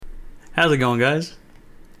How's it going, guys?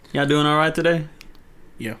 Y'all doing all right today?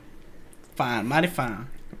 Yeah. Fine. Mighty fine.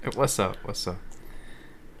 What's up? What's up?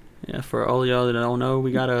 Yeah, for all y'all that don't know,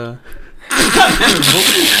 we got a...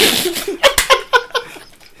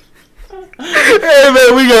 Hey,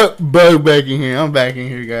 man, we got Bug back in here. I'm back in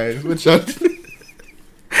here, guys. What y'all doing?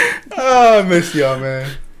 Oh, I miss y'all,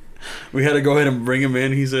 man. We had to go ahead and bring him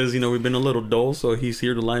in. He says, we've been a little dull, so he's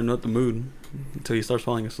here to lighten up the mood until he starts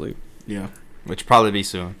falling asleep. Yeah. Which probably be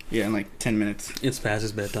soon. Yeah, in like 10 minutes. It's past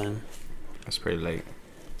his bedtime. That's pretty late.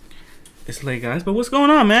 It's late, guys. But what's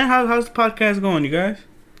going on, man? How's the podcast going, you guys?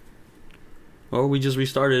 Well, we just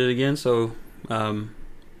restarted it again, so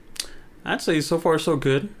I'd say so far so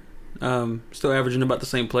good. Still averaging about the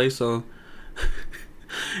same place, so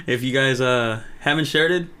if you guys haven't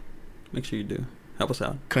shared it, make sure you do. Help us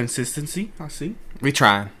out. Consistency, I see. We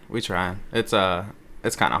trying. It's kind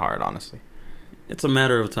of hard, honestly. It's a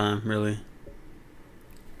matter of time, really.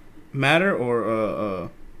 Matter or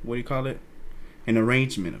what do you call it? An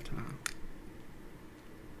arrangement of time.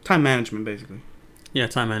 Time management, basically. Yeah,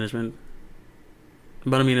 time management.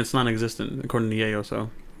 But I mean, it's non-existent according to Yayo, so.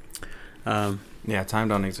 Yeah, time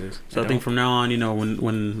don't exist. So I think from now on,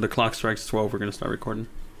 when the clock strikes 12, we're gonna start recording.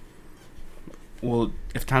 Well,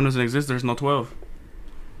 if time doesn't exist, there's no 12.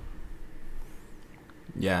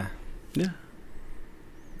 Yeah. Yeah.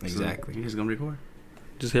 Exactly. So you're just gonna record.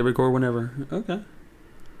 Just hit record whenever. Okay.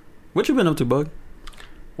 What you been up to, Bug?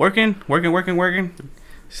 Working.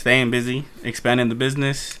 Staying busy, expanding the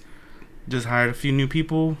business. Just hired a few new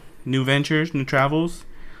people, new ventures, new travels.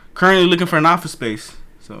 Currently looking for an office space.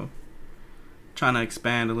 So, trying to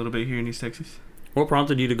expand a little bit here in East Texas. What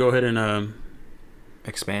prompted you to go ahead and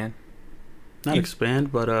Expand? not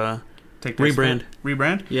expand, but Take that rebrand? step.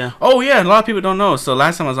 Rebrand? Yeah. Oh, yeah. A lot of people don't know. So,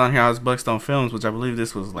 last time I was on here, I was Buckstone Films, which I believe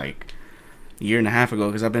this was like a year and a half ago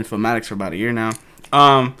because I've been Filmatics for about a year now.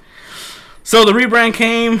 So, the rebrand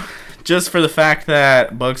came just for the fact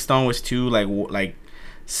that Buckstone was too, like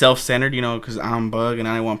self-centered, because I'm Bug, and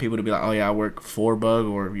I didn't want people to be like, oh, yeah, I work for Bug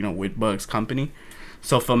or, with Bug's company.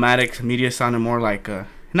 So, Filmatics Media sounded more like an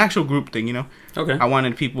actual group thing, Okay. I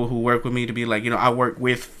wanted people who work with me to be like, I work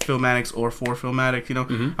with Filmatics or for Filmatics,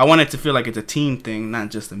 Mm-hmm. I want it to feel like it's a team thing, not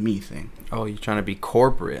just a me thing. Oh, you're trying to be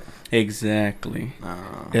corporate. Exactly.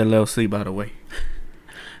 LLC, by the way.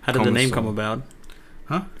 How did the name come about?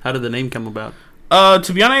 Huh? How did the name come about?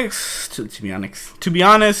 To be honest,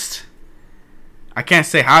 I can't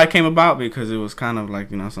say how it came about because it was kind of like,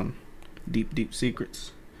 some deep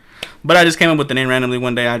secrets. But I just came up with the name randomly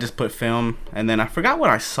one day. I just put film, and then I forgot what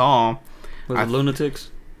I saw. Was it Lunatics?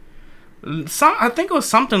 I think it was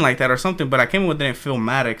something like that or something, but I came up with the name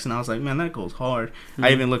Filmatics, and I was like, man, that goes hard. Mm-hmm. I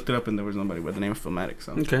even looked it up, and there was nobody with the name Filmatics.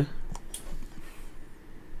 So. Okay.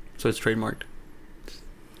 So it's trademarked?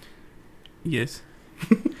 Yes.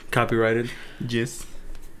 Copyrighted? Yes.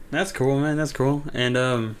 That's cool, man. That's cool.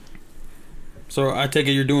 And so I take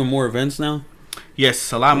it you're doing more events now?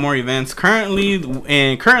 Yes, a lot more events. Currently,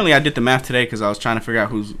 I did the math today because I was trying to figure out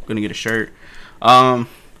who's going to get a shirt. You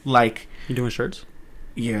doing shirts?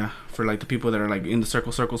 Yeah, for like the people that are like in the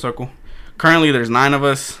circle. Currently, there's 9 of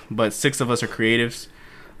us, but 6 of us are creatives.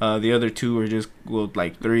 The other 2 are just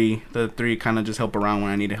like 3. The 3 kind of just help around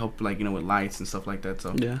when I need help, like with lights and stuff like that.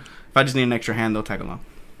 So yeah, if I just need an extra hand, they'll tag along.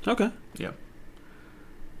 Okay. Yeah.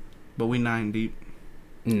 But we 9 deep.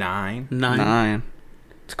 9.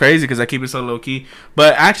 It's crazy because I keep it so low key.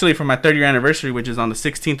 But actually, for my 3rd-year anniversary, which is on the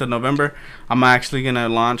 16th of November, I'm actually gonna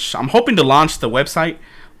launch. I'm hoping to launch the website.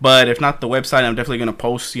 But if not the website, I'm definitely gonna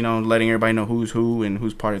post, letting everybody know who's who and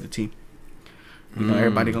who's part of the team.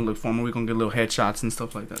 Everybody gonna look formal. We're gonna get little headshots and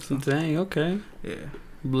stuff like that. So. Dang, okay. Yeah.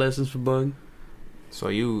 Blessings for Bug. So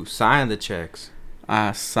you sign the checks.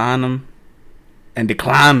 I sign them and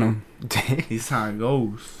decline them. That's how it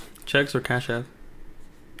goes. Checks or Cash App?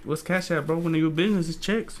 What's Cash App, bro? When your business is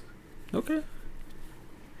checks. Okay.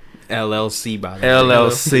 LLC, by the way.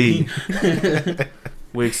 LLC.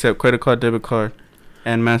 We accept credit card, debit card,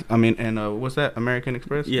 and what's that? American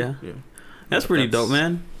Express. Yeah. That's pretty dope,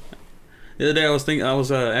 man. The other day I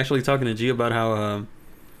was actually talking to G about how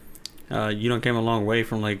you came a long way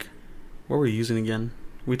from like, what were you using again?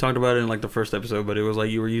 We talked about it in like the first episode, but it was like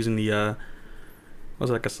you were using the was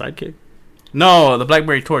it like a Sidekick? No, the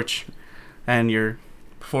BlackBerry Torch, and your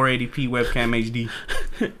 480p webcam HD.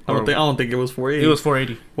 I don't think it was 480. It was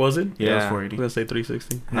 480. Was it? Yeah, it was I 480. was gonna say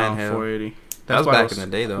 360. No, Handheld. 480. That was why back it in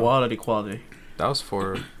the day, though. Quality. That was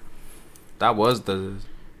That was the.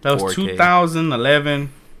 That was 4K.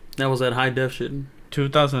 2011. That was that high def shit.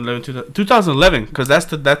 2011, because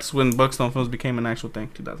that's when Buckstone Films became an actual thing.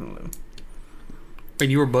 2011.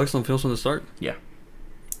 And you were Buckstone Films from the start? Yeah.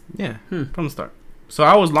 From the start. So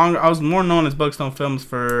I was more known as Bugstone Films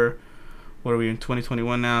for, what are we in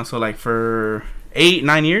 2021 now? So like for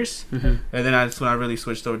 8-9 years, and then that's when I really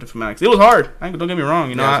switched over to Filmatics. It was hard. Don't get me wrong.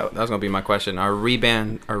 You know, that was gonna be my question. Are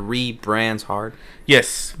rebrands hard?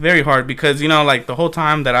 Yes, very hard, because you know, like the whole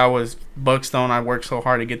time that I was Bugstone, I worked so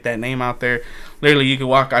hard to get that name out there. Literally, I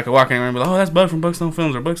could walk in and be like, "Oh, that's Bug from Bugstone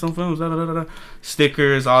Films," or "Bugstone Films," da, da, da, da.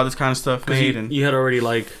 Stickers, all this kind of stuff made. You had already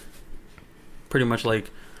like pretty much like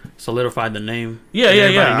solidified the name. Yeah.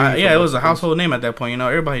 It was a household name at that point. You know,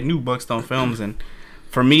 everybody knew Bugstone Films, and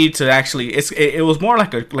for me to actually, it was more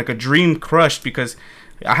like a dream crushed, because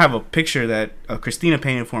I have a picture that Christina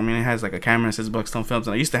painted for me, and it has like a camera that says Bugstone Films,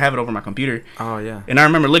 and I used to have it over my computer. Oh yeah. And I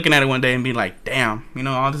remember looking at it one day and being like, "Damn, you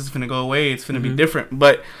know, all this is gonna go away. It's gonna be different."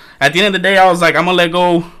 But at the end of the day, I was like, I'm gonna let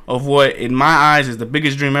go of what, in my eyes, is the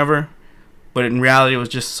biggest dream ever. But in reality, it was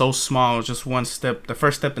just so small. It was just one step, the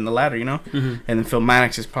first step in the ladder, you know. And then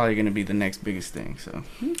Filmatics is probably gonna be the next biggest thing. So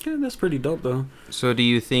okay, that's pretty dope though. So do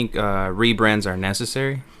you think rebrands are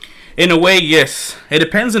necessary? In a way, yes. It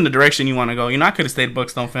depends on the direction you want to go. You know, I could have stayed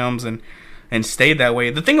Bugstone Films and stayed that way.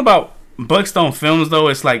 The thing about Bugstone Films, though,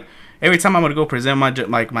 it's like every time I'm gonna go present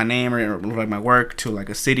my name or like my work to like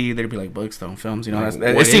a city, they'd be like Bugstone Films. You know,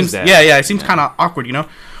 it seems that? It seems kind of awkward, you know.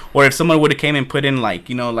 Or if someone would have came and put in like,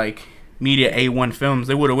 you know, like Media A1 Films,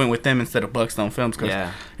 they would have went with them instead of Bugstone Films,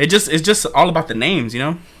 because it's just all about the names, you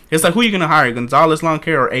know. It's like, who you gonna hire, Gonzalez Lawn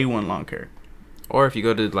Care or A1 Lawn Care? Or if you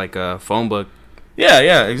go to like a phone book.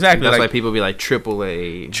 Yeah, exactly. That's like people be like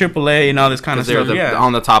AAA and all this kind of stuff. They're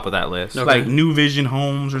on the top of that list. Okay. Like New Vision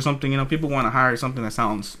Homes or something. You know, people want to hire something that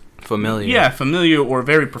sounds familiar. Yeah, familiar or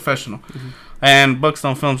very professional. And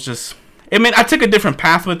Bugstone Films just, I mean, I took a different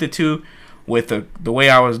path with it too, with the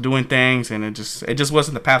way I was doing things, and it just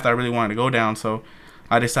wasn't the path I really wanted to go down. So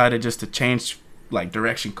I decided just to change like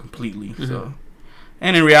direction completely. So,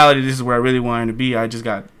 and in reality, this is where I really wanted to be. I just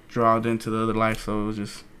got drawn into the other life, so it was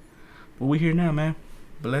just. Well, we here now, man.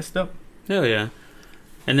 Blessed up. Hell yeah.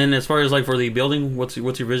 And then as far as like for the building, what's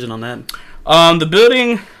your vision on that? The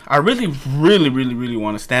building, I really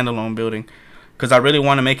want a standalone building, because I really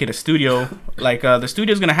want to make it a studio. Like the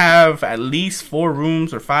studio's gonna have at least 4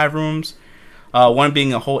 rooms or 5 rooms. One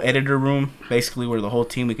being a whole editor room, basically where the whole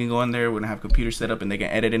team, we can go in there. We're gonna have computers set up and they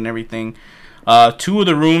can edit and everything. 2 of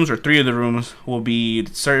the rooms or 3 of the rooms will be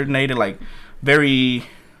designated like very,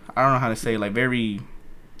 I don't know how to say, like very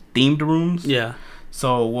themed rooms. Yeah.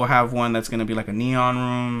 So we'll have one that's gonna be like a neon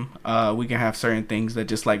room. We can have certain things that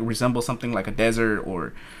just like resemble something like a desert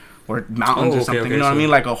or mountains or something. You know what I mean?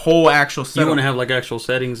 Like a whole actual setup. You want to have like actual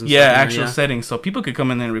settings and stuff. Yeah, actual settings. So people could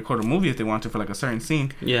come in there and record a movie if they want to for like a certain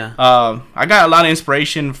scene. Yeah. I got a lot of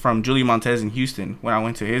inspiration from Julio Montez in Houston when I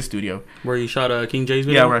went to his studio. Where you shot King J's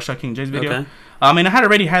video? Yeah, where I shot King J's video. Okay. I mean, I had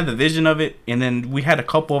already had the vision of it, and then we had a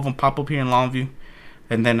couple of them pop up here in Longview.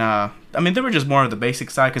 And then, I mean, they were just more of the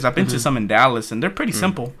basic side, because I've been to some in Dallas, and they're pretty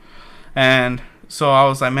simple. And so I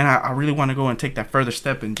was like, man, I really want to go and take that further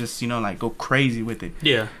step and just, you know, like go crazy with it.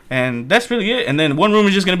 Yeah. And that's really it. And then one room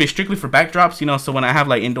is just going to be strictly for backdrops, you know, so when I have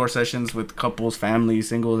like indoor sessions with couples, families,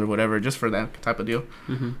 singles, or whatever, just for that type of deal.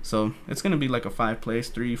 So it's going to be like a 5-place,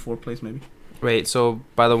 3-4-place maybe. Wait, so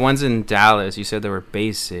by the ones in Dallas, you said they were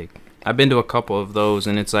basic. I've been to a couple of those,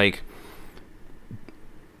 and it's like,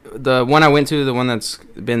 the one I went to, the one that's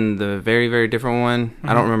been the very, very different one,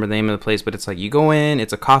 I don't remember the name of the place, but it's like you go in,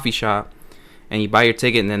 it's a coffee shop, and you buy your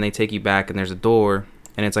ticket, and then they take you back, and there's a door,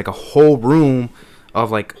 and it's like a whole room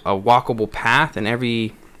of like a walkable path, and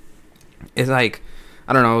it's like,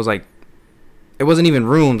 I don't know, it was like, it wasn't even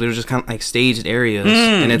rooms, it was just kind of like staged areas,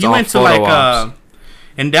 and it's all photo ops.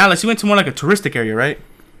 In Dallas, you went to more like a touristic area, right?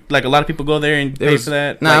 Like a lot of people go there and pay for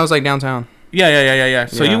that. No, it was like downtown. Yeah.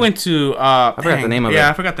 So you went to I forgot the name of it. Yeah,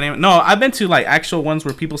 I forgot the name. No, I've been to like actual ones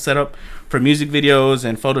where people set up for music videos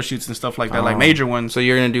and photo shoots and stuff like that, like major ones. So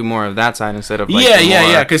you're gonna do more of that side instead of like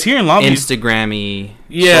yeah. Because here in Longview, Instagrammy,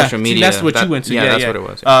 social media. See, that's what you went to. Yeah, that's what it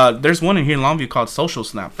was. There's one in here in Longview called Social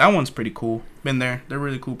Snap. That one's pretty cool. Been there. They're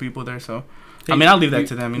really cool people there. So I mean, I'll leave that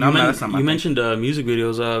to them. You know, that's not my thing. Mentioned music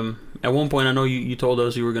videos. At one point, I know you told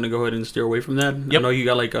us you were gonna go ahead and steer away from that. Yep. I know you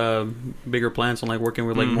got like bigger plans on like working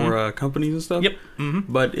with like more companies and stuff. Yep.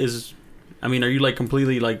 But are you like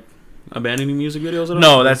completely like abandoning music videos at all?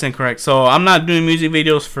 No, that's incorrect. So I'm not doing music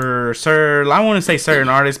videos for I wouldn't say certain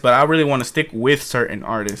artists, but I really want to stick with certain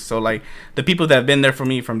artists. So like the people that have been there for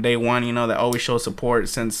me from day one, you know, that always show support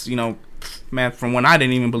since, you know, man, from when I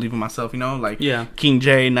didn't even believe in myself, you know, like King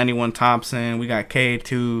J, 91 Thompson, we got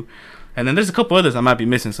K2, and then there's a couple others I might be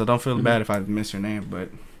missing, so don't feel bad if I miss your name, but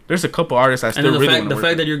there's a couple artists I still really want to work with. The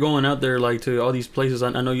fact that you're going out there like to all these places, I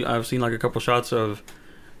know I've seen like a couple shots of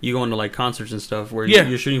you go into like concerts and stuff where Yeah.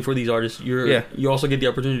 you're shooting for these artists. Yeah. You also get the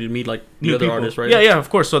opportunity to meet like the New other people. artists, right? Yeah, of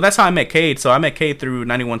course. So that's how I met Cade. So I met Cade through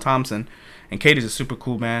 91 Thompson, and Cade is a super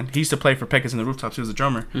cool man. He used to play for Pecos and the Rooftops. He was a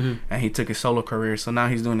drummer, and he took his solo career. So now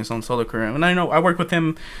he's doing his own solo career. And I know I work with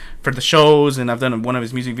him for the shows, and I've done one of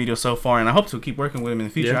his music videos so far, and I hope to keep working with him in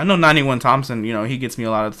the future. Yeah. I know 91 Thompson. You know, he gets me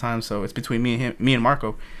a lot of the time. So it's between me and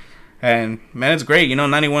Marco. And man, it's great. You know,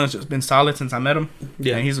 91 has just been solid since I met him.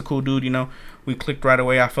 Yeah. And he's a cool dude. You know, we clicked right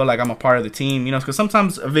away. I feel like I'm a part of the team. You know, because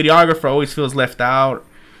sometimes a videographer always feels left out.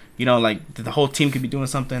 You know, like the whole team could be doing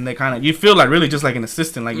something. They kind of, you feel like really just like an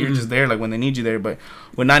assistant. Like you're just there, like when they need you there. But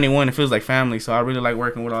with 91, it feels like family. So I really like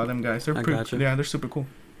working with all them guys. They're gotcha. yeah, they're super cool.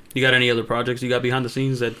 You got any other projects you got behind the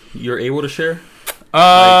scenes that you're able to share?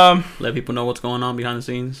 Let people know what's going on behind the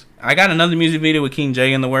scenes. I got another music video with King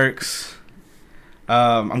J in the works.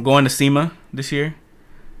 I'm going to SEMA this year,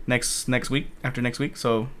 next week, after next week.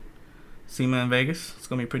 So SEMA in Vegas, it's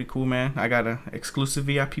gonna be pretty cool, man. I got a exclusive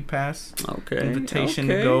VIP pass, invitation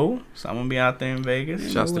to go. So I'm gonna be out there in Vegas.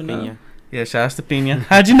 Shouts to Pina. Yeah, shouts to Pina.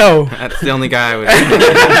 How'd you know? That's the only guy I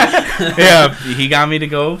would. Yeah, he got me to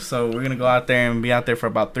go. So we're gonna go out there and be out there for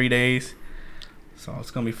about 3 days. So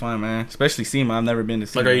it's gonna be fun, man. Especially SEMA. I've never been to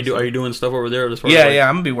SEMA. Like, are you doing stuff over there? As far Yeah, as like, yeah.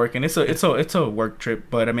 I'm gonna be working. It's a work trip,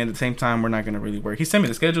 but I mean at the same time we're not gonna really work. He sent me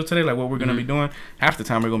the schedule today, like what we're gonna be doing. Half the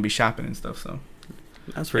time we're gonna be shopping and stuff. So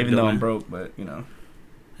that's pretty even dope, though man. I'm broke, but you know,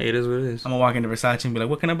 Hey, it is what it is. I'm gonna walk into Versace and be like,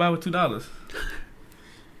 "What can I buy with $2?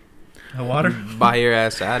 A water? Buy your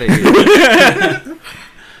ass out of here.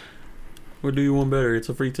 Or do you want better? It's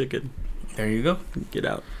a free ticket. There you go. Get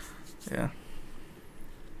out. Yeah.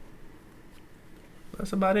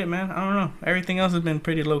 That's about it, man. I don't know. Everything else has been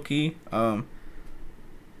pretty low key. What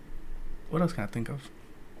else can I think of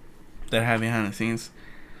that I have behind the scenes?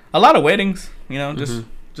 A lot of weddings, you know,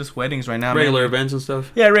 just weddings right now. Regular man. events and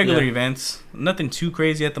stuff. Yeah, regular events. Nothing too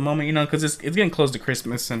crazy at the moment, you know, because it's getting close to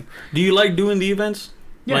Christmas and Do you like doing the events?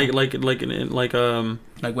 Yeah. Like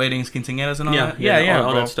like weddings, quinceañeras, and all Yeah, that. yeah,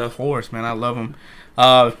 all bro. that stuff. Of course, man. I love them.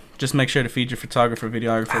 Just make sure to feed your photographer,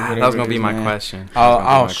 videographer. That whatever was gonna it be is, my man. question.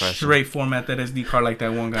 I'll straight format that SD card like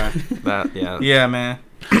that one guy. That yeah. Yeah, man.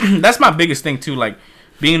 That's my biggest thing too. Like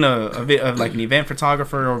being like an event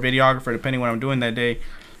photographer or videographer, depending what I'm doing that day,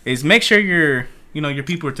 is make sure your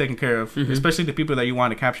people are taken care of, especially the people that you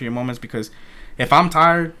want to capture your moments. Because if I'm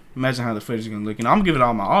tired, imagine how the footage is gonna look. You know, I'm gonna give it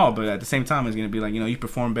all my all, but at the same time, it's gonna be like, you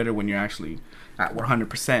perform better when you're actually at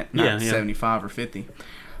 100%, not 75 or 50.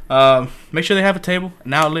 Make sure they have a table,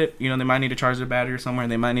 an outlet. You know, they might need to charge their battery or somewhere,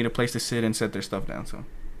 and they might need a place to sit and set their stuff down.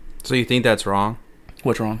 So you think that's wrong?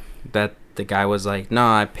 What's wrong? That the guy was like, "No,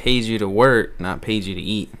 I paid you to work, not paid you to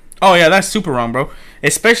eat." Oh yeah, that's super wrong, bro.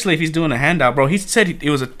 Especially if he's doing a handout, bro. He said it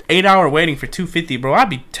was an 8-hour waiting for $250, bro. I'd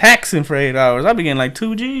be taxing for 8 hours. I'd be getting like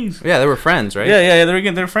 2 G's. Yeah, they were friends, right? Yeah,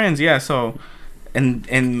 they're friends. Yeah, so, and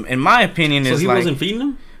in my opinion, So is he like, wasn't feeding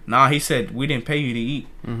them? nah. He said we didn't pay you to eat,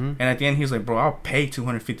 and at the end he was like, bro, I'll pay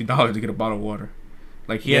 $250 to get a bottle of water.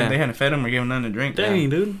 Like they hadn't fed him or given him nothing to drink. Dang,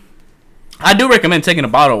 dude. I do recommend taking a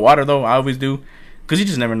bottle of water though. I always do. Because you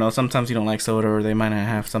just never know. Sometimes you don't like soda, or they might not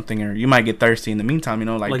have something, or you might get thirsty in the meantime,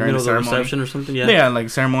 like during middle the of the ceremony. reception or something? Yeah. Yeah, like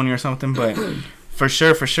ceremony or something. But for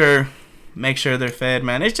sure, make sure they're fed,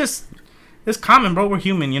 man. It's common, bro. We're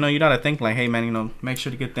human, you gotta think like, hey, man, make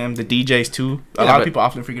sure to get them. The DJs too. A lot of people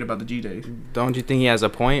often forget about the DJs. Don't you think he has a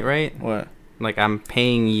point, right? What? Like, I'm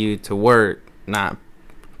paying you to work, not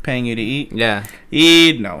Paying you to eat? yeah.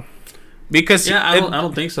 Eat? No. Because I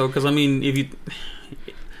don't think so. Because I mean,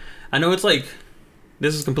 I know it's like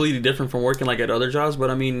this is completely different from working like at other jobs, but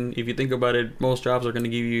I mean, if you think about it, most jobs are going to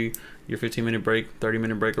give you your 15-minute break,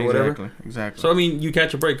 30-minute break, or whatever. Exactly. So I mean, you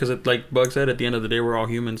catch a break because, like Bug said, at the end of the day, we're all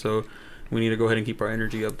human, so we need to go ahead and keep our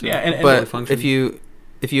energy up. But if you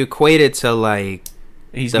equate it to like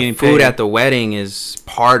he's the getting food paid. at the wedding is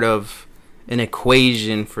part of an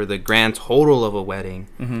equation for the grand total of a wedding.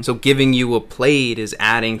 So giving you a plate is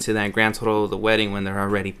adding to that grand total of the wedding when they're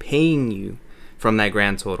already paying you from that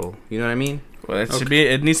grand total. You know what I mean? Well,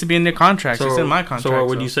 it needs to be in their contracts. It's in my contract. So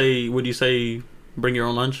would you say bring your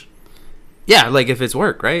own lunch? Yeah, like if it's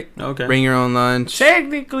work, right? Okay. Bring your own lunch.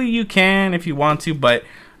 Technically, you can if you want to, but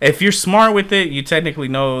if you're smart with it, you technically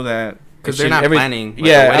know that Because they're not planning. Like,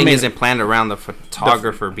 yeah, the wedding isn't planned around the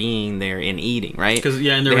photographer being there and eating, right? Because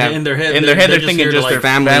in their head, they're thinking just their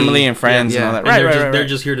family and friends and all that. Right. They're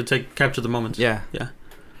just here to capture the moments. Yeah.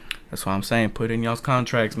 That's what I'm saying. Put in y'all's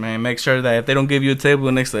contracts, man. Make sure that if they don't give you a table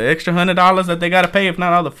next to the extra $100 that they gotta pay, if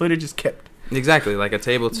not, all the footage is kept. Exactly, like a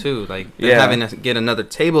table too. Like having to get another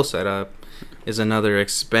table set up is another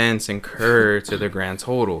expense incurred to their grand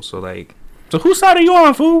total. So like, So whose side are you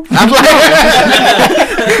on, fool? I'm like,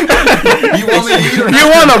 You want me to eat? You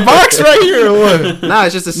want a box right here or what? no,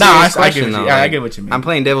 it's just a Nah, serious I get question what though. you, I Like, get what you mean. I'm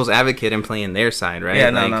playing devil's advocate and playing their side, right? Yeah,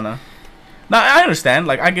 Like, no. No, I understand.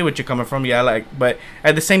 Like, I get what you're coming from. Yeah, like, but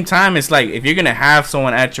at the same time, it's like if you're gonna have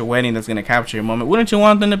someone at your wedding that's gonna capture your moment, wouldn't you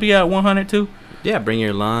want them to be at 100 too? Yeah, bring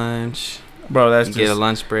your lunch. Bro, that's Get a just.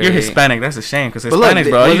 lunch break. You're Hispanic. That's a shame because But look, Hispanics,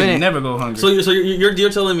 bro, wasn't you it- never go hungry. So you're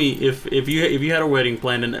telling me if you had a wedding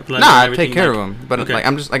planned and Nah, I take care of them. But Okay. like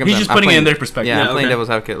I'm just like He's just I'm putting it in playing- their perspective. Yeah, Yeah, I'm playing okay. devil's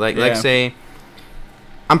advocate. Like Yeah. say,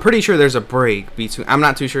 I'm pretty sure there's a break between. I'm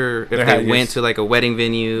not too sure if There they had- went yes. to like a wedding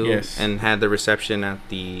venue Yes. and had the reception at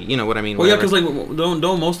the. You know what I mean? Well, yeah, whatever. because like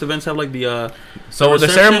don't most events have like the So the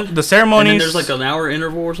reception, the ceremonies. and then there's like an hour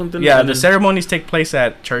interval or something. Yeah, and the then- ceremonies take place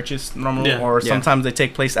at churches normally, Yeah. or Yeah. sometimes they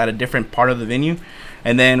take place at a different part of the venue,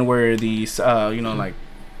 and then where the like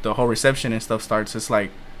the whole reception and stuff starts. It's like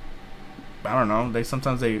I don't know.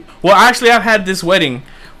 Well, actually, I've had this wedding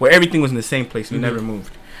where everything was in the same place. We Mhm. never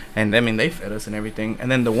moved, and I mean they fed us and everything.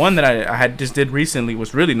 And then the one that I had just did recently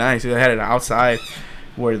was really nice. They had it outside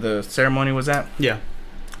where the ceremony was at, Yeah.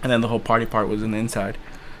 and then the whole party part was in the inside.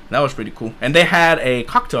 That was pretty cool. And they had a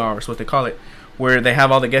cocktail hour, is what they call it, where they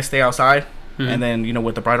have all the guests stay outside. Mhm. And then,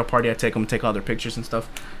 with the bridal party, I take them, take all their pictures and stuff.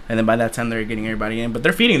 And then by that time, they're getting everybody in. But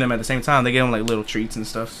they're feeding them at the same time. They give them, like, little treats and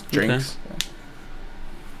stuff, drinks.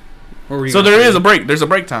 What were you So gonna there say? is a break. There's a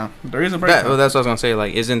break time. There is a break Well, time. that's what I was gonna say.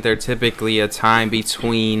 Like, isn't there typically a time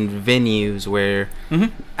between venues where, hmm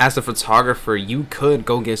as a photographer, you could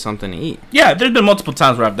go get something to eat? Yeah, there's been multiple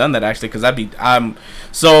times where I've done that, actually. Because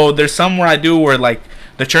so there's some where I do where, like,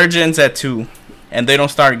 the church ends at 2. And they don't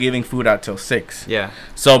start giving food out till 6. Yeah,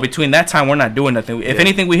 So between that time, we're not doing nothing. If Yeah.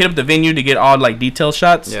 anything, we hit up the venue to get all, like, detail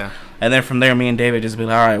shots. yeah. And then from there, me and David just be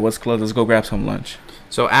like, all right, what's closed? Let's go grab some lunch.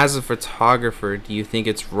 So, as a photographer, do you think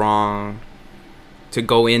it's wrong to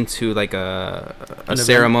go into like a An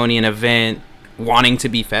ceremony, an event, wanting to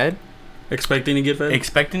be fed? Expecting to get fed?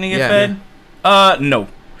 Expecting to get Yeah. fed? No.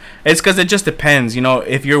 It's because it just depends.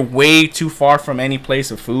 If you're way too far from any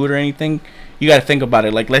place of food or anything, you got to think about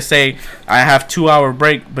it. Like, let's say I have 2-hour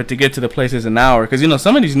break, but to get to the place is an hour. Because,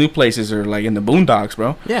 some of these new places are, like, in the boondocks,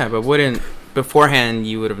 bro. Yeah, but wouldn't beforehand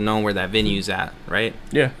you would have known where that venue's at, right?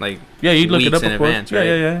 Yeah. Like, Yeah, you'd look it weeks up, in of course. advance, Yeah, right?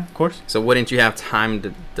 yeah, of course. so wouldn't you have time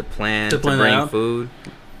to plan To to plan that bring out? food?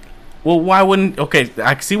 Well, why wouldn't... Okay,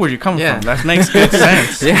 I can see where you're coming Yeah. from. That makes good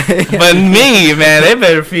sense. Yeah, But me, man, they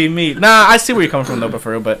better feed me. Nah, I see where you're coming from, though, but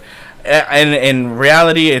for real. But in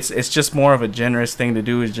reality, it's just more of a generous thing to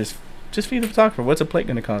do is just feed the photographer. What's a plate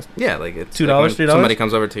going to cost? yeah, like it's $2, like when $3? Somebody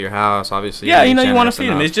comes over to your house, obviously. Yeah, you're you want to generous feed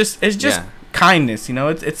them. enough. It's just Yeah. kindness,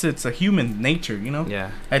 It's a human nature, Yeah,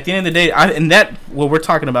 At the end of the day, and that what we're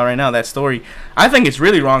talking about right now, that story, I think it's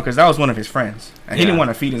really wrong because that was one of his friends, and he Yeah. didn't want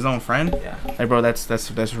to feed his own friend. yeah, Like, bro, that's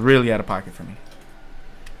really out of pocket for me.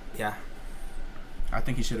 yeah. I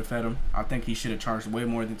think he should have fed him. I think he should have charged way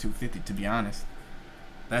more than $250. To be honest,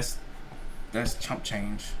 that's chump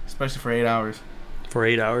change, especially for 8 hours. For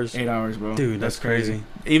 8 hours? 8 hours, bro. Dude, that's crazy.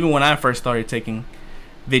 Even when I first started taking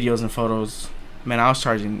videos and photos, man, I was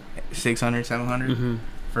charging $600, $700 Mm-hmm.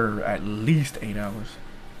 for at least 8 hours.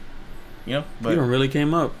 But You done really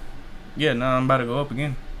came up. yeah, now I'm about to go up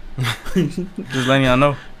again. Just letting y'all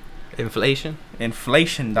know, Inflation,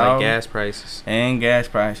 inflation, like dog, gas prices. and gas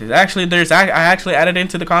prices. Actually, I actually added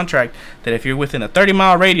into the contract that if you're within a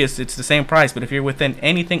 30-mile radius, it's the same price. But if you're within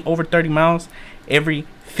anything over 30 miles, every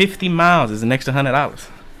 50 miles is an extra $100.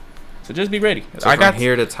 So just be ready. So I from got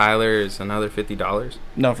here to Tyler is another $50.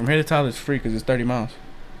 no from here to Tyler it's free because it's 30 miles.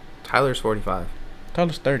 Tyler's 45.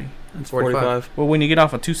 Tyler's 30. That's 45. 45. Well, when you get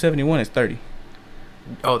off of 271, it's 30.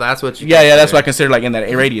 Oh, that's what you. Yeah, that's what I consider like in that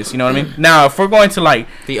radius. You know what I mean? Now, if we're going to like,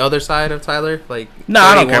 The other side of Tyler, like. no,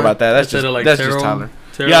 I don't care 31? about that. That's Instead just of, like, that's Terrell, just Tyler.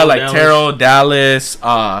 Terrell, Yeah, like Dallas. Terrell,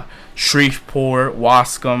 Dallas, Shreveport,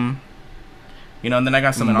 Wascom. And then I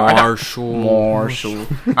got some in Marshall.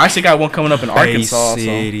 I actually got one coming up in Arkansas,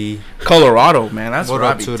 also. Colorado, man. That's What where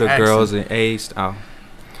I up be to the taxing. girls in East? Oh,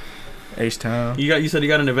 H-Town. You said you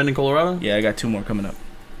got an event in Colorado Yeah, I got 2 more coming up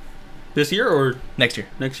this year or next year.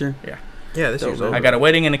 next year? yeah, this Dope, year's dope. over. I got a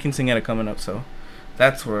wedding and a quinceañera coming up, so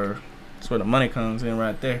that's where the money comes in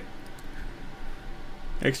right there.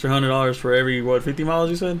 Extra $100 for every 50 miles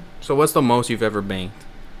you said? So what's the most you've ever banked?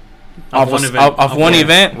 Off one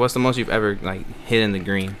event, What's the most you've ever like hit in the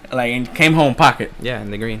green? like and came home pocket. Yeah,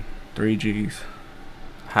 in the green. 3 G's,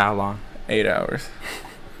 How long? 8 hours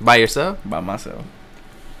By yourself? by myself.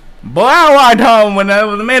 Boy, I walked home when that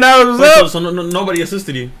was the man I was Wait, up. so nobody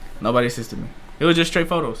assisted you? Nobody assisted me. It was just straight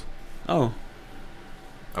photos. Oh.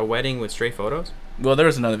 A wedding with straight photos? Well, there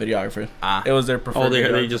was another videographer. Ah, It was their preferred. Oh, they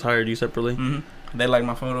videographer. just hired you separately? Mhm. They like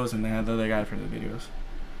my photos, and they had the other guy for the videos.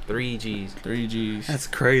 3 G's. 3 G's. That's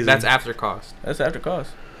crazy. That's after cost. That's after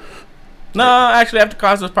cost. No, actually, after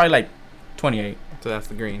cost was probably like 28. So that's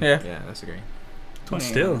the green. Yeah. Yeah, that's the green. 28.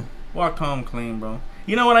 Still. Walked home clean, bro.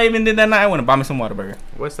 You know what I even did that night? I went and bought me some Whataburger.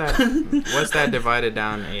 What's that? What's that divided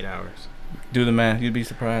down in 8 hours? Do the math. You'd be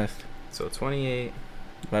surprised. So 28,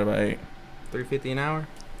 Divided by 8. $3.50 an hour.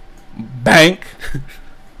 Bank.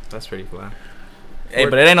 That's pretty flat. Hey,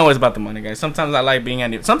 but it ain't always about the money, guys. Sometimes I like being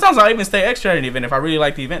at it. Sometimes I'll even stay extra at an event if I really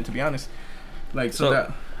like the event, to be honest. Like, so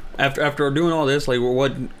that... After doing all this, like,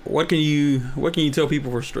 what can you tell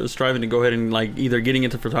people for striving to go ahead and like either getting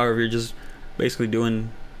into photography or just basically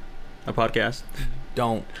doing a podcast?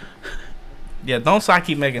 Don't. Yeah, don't so I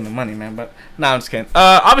keep making the money, man. But I'm just kidding.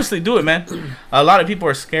 Obviously, do it, man. A lot of people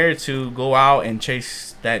are scared to go out and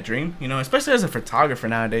chase that dream, you know, especially as a photographer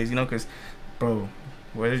nowadays, you know, because, bro,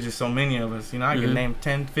 there's just so many of us, you know, I can name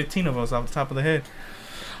 10, 15 of us off the top of the head.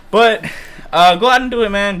 But go out and do it,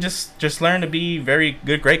 man. Just learn to be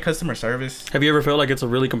great customer service. Have you ever felt like it's a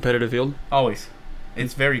really competitive field? Always.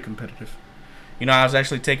 It's very competitive. You know, I was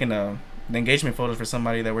actually taking the engagement photos for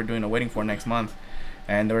somebody that we're doing a wedding for next month.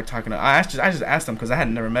 And they were talking to... I just asked them because I had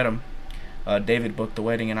never met him. David booked the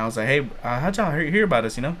wedding. And I was like, hey, how'd y'all hear about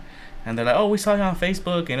us, you know? And they're like, oh, we saw you on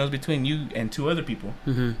Facebook. And it was between you and 2 other people.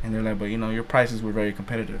 Mm-hmm. And they're like, but, you know, your prices were very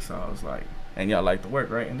competitive. So I was like... And y'all like the work,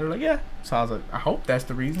 right? And they're like, yeah. So I was like, I hope that's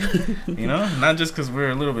the reason. You know? Not just because we're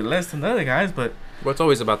a little bit less than the other guys, but... Well, it's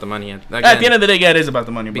always about the money. Again, at the end of the day, yeah, it is about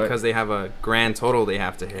the money. Because they have a grand total they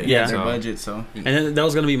have to hit. Yeah. Their budget, so... And then that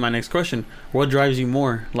was going to be my next question. What drives you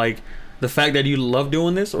more? Like, the fact that you love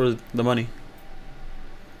doing this or the money?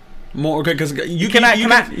 More, okay, because you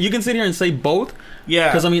can sit here and say both. Yeah.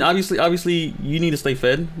 Because, I mean, obviously, you need to stay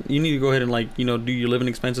fed. You need to go ahead and, like, you know, do your living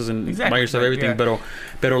expenses and buy yourself everything. Yeah.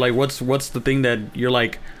 But, like, what's the thing that you're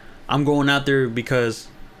like, I'm going out there because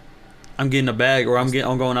I'm getting a bag, or I'm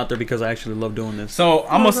going out there because I actually love doing this? So,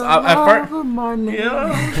 at first...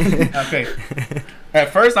 Yeah. Okay.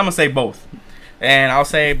 At first, I'm going to say both. And I'll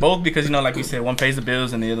say both because, you know, like you said, one pays the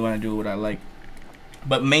bills and the other one I do what I like.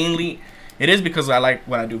 But mainly, it is because I like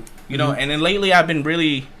what I do. You know, and then lately I've been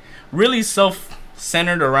really, really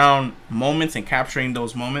self-centered around moments and capturing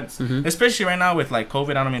those moments. Mm-hmm. Especially right now with, like,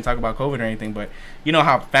 COVID. I don't mean to talk about COVID or anything, but you know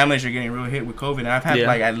how families are getting real hit with COVID. And I've had,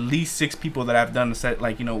 like, at least 6 people that I've done set,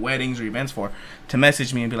 like, you know, weddings or events for to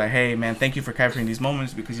message me and be like, hey, man, thank you for capturing these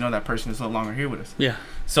moments because, you know, that person is no longer here with us. Yeah.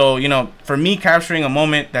 So, you know, for me, capturing a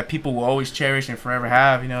moment that people will always cherish and forever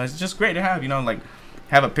have, you know, it's just great to have, you know, like,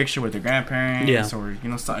 have a picture with their grandparents or, you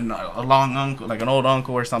know, something, a long uncle, like an old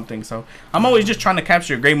uncle or something. So I'm always just trying to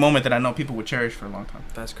capture a great moment that I know people would cherish for a long time.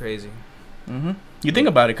 That's crazy. Mm-hmm. You think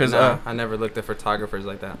about it, because I never looked at photographers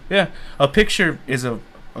like that. Yeah, a picture is a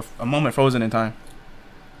moment frozen in time.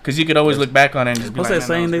 Because you could always look back on it and just be what's like, that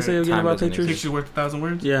saying they say again about pictures? Picture worth 1,000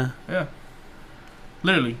 words? Yeah. Yeah.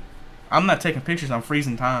 Literally. I'm not taking pictures, I'm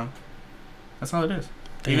freezing time. That's all it is.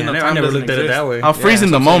 Even though I never looked at it that way. I'm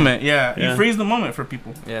freezing the moment. Yeah, you freeze the moment for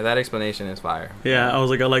people. Yeah, that explanation is fire. Yeah, I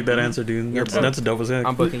was like, I like that answer, dude. That's dope as heck.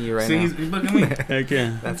 I'm booking you right now. He's booking me. Heck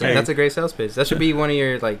yeah. That's a great sales pitch. That should be one of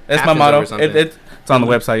your, like, that's my motto. It's on the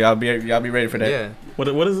website. Y'all be ready for that. Yeah. What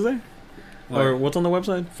does it say? Or what's on the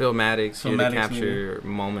website? Filmatics. Here to capture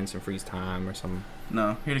moments and freeze time or something.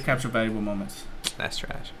 No, here to capture valuable moments. That's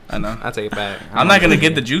trash. I know. I'll take it back. I'm not gonna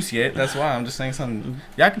get the juice yet. That's why I'm just saying something.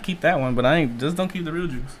 Y'all can keep that one, but just don't keep the real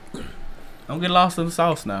juice. Don't get lost in the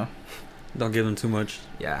sauce now. Don't give them too much.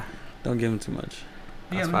 Yeah. Don't give them too much.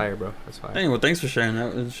 That's fire, bro. That's fire. Anyway, thanks for sharing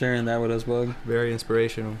that with us, Bug. Very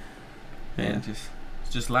inspirational. Yeah. It's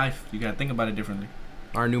just life. You gotta think about it differently.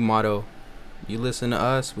 Our new motto: you listen to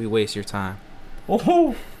us, we waste your time.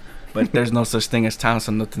 Oh. But there's no such thing as time,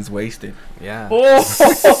 so nothing's wasted. Yeah. Oh.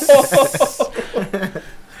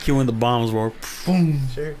 Cue when the bombs were. Boom.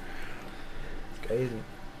 Sure. It's crazy.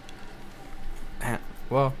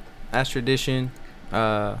 Well, as tradition,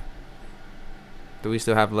 do we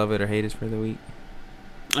still have love it or hate it for the week?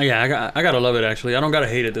 Oh, yeah, I gotta love it, actually. I don't gotta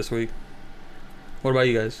hate it this week. What about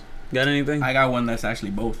you guys? Got anything? I got one that's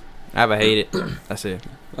actually both. I have a hate it. That's it.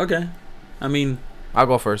 Okay. I mean, I'll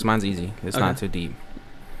go first. Mine's easy. It's not too deep.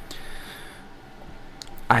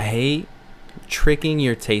 I hate tricking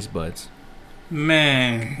your taste buds.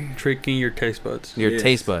 Man. Tricking your taste buds. Your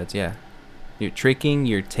taste buds, yeah. You're tricking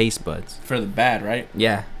your taste buds. For the bad, right?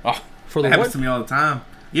 Yeah. Oh, for the that happens to me all the time.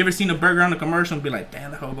 You ever seen a burger on the commercial and be like,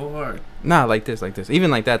 damn, that hoe go hard? Nah, like this.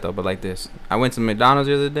 Even like that, though, but like this. I went to McDonald's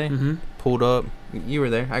the other day, pulled up. You were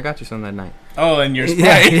there. I got you some that night. Oh, and your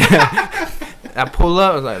Sprite. Yeah. I pulled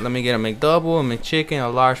up. I was like, let me get a McDouble, a McChicken, a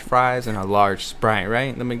large fries, and a large Sprite,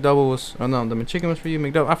 right? The McDouble was... Oh, no, the McChicken was for you,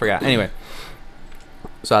 McDouble. I forgot. Anyway.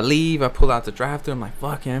 So I leave. I pull out the drive-thru. I'm like,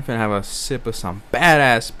 fuck yeah, I'm finna have a sip of some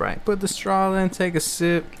badass Sprite. Put the straw in, take a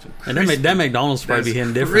sip. And that McDonald's Sprite be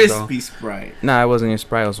hitting different though. Crispy Sprite. Nah, it wasn't even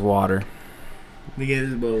Sprite. It was water. They gave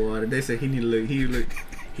this boy water. They said he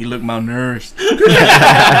looked malnourished.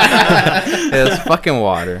 It was fucking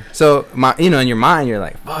water. So in your mind, you're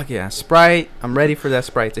like, fuck yeah, Sprite. I'm ready for that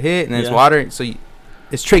Sprite to hit, and then it's water. So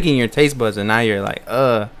it's tricking your taste buds, and now you're like,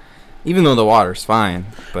 even though the water's fine.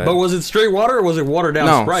 But was it straight water or was it watered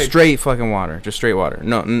down Sprite? No, straight fucking water. Just straight water.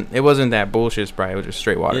 No, it wasn't that bullshit Sprite. It was just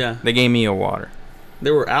straight water. Yeah. They gave me a water. They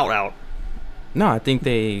were out. No, I think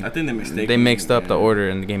they mixed up the order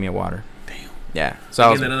and they gave me a water. Damn. Yeah. So I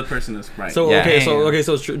was that other person a Sprite. So yeah.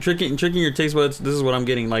 so tricking your taste buds. This is what I'm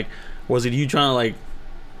getting. Like, was it you trying to like?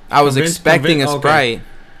 I was expecting a Sprite.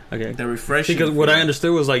 Okay. The refreshing. Because what I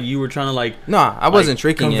understood was like you were trying to like. No, I wasn't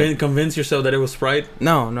tricking it. Convince yourself that it was Sprite.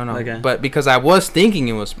 No. Okay. But because I was thinking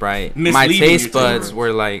it was Sprite, my Misleading taste buds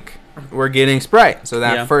were like, we're getting Sprite. So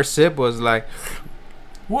that first sip was like,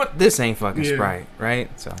 what? This ain't fucking Sprite, right?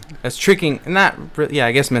 So that's tricking,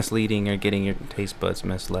 I guess misleading or getting your taste buds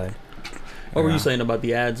misled. What were you saying about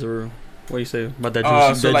the ads, or what do you say about that?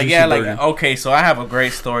 Juicy burger? Okay, so I have a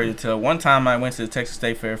great story to tell. One time I went to the Texas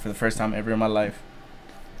State Fair for the first time ever in my life.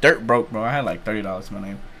 Dirt broke, bro. I had like $30 to my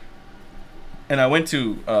name, and I went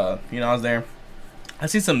to, I was there. I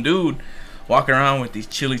see some dude walking around with these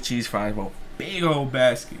chili cheese fries, bro. Big old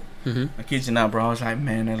basket. Mm-hmm. I kid you not, bro. I was like,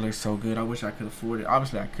 man, that looks so good. I wish I could afford it.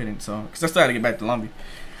 Obviously, I couldn't, so because I still had to get back to Lumbee.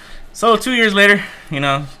 So 2 years later,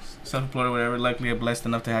 self-employed or whatever. Luckily, I'm blessed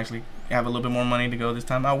enough to actually have a little bit more money to go this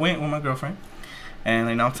time. I went with my girlfriend,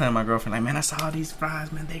 and I'm telling my girlfriend, like, man, I saw these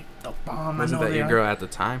fries, man. They the bomb. Wasn't that your girl at the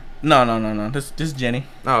time? No. This Jenny.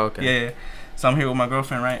 Oh, okay. Yeah. So I'm here with my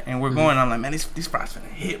girlfriend, right? And we're going. I'm like, man, these fries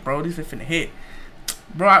finna hit, bro. These finna hit.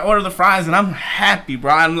 Bro, I ordered the fries and I'm happy,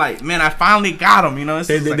 bro. I'm like, man, I finally got them.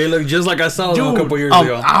 They look just like I saw them a couple years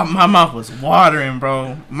ago. My mouth was watering,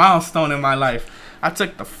 bro. Milestone in my life. I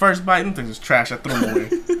took the first bite. Them things was trash. I threw them away.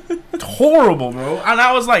 It's horrible, bro. And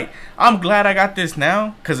I was like, I'm glad I got this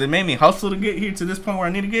now because it made me hustle to get here to this point where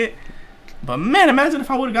I need to get. But man, imagine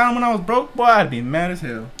if I would have got them when I was broke, boy, I'd be mad as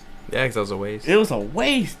hell. Yeah, because that was a waste. It was a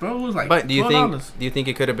waste, bro. It was like But do you $12. think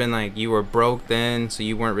it could have been like you were broke then, so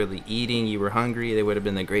you weren't really eating, you were hungry? They would have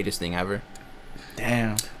been the greatest thing ever.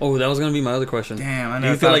 Damn. Oh, that was gonna be my other question. Damn. I Do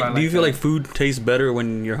never you feel like food tastes better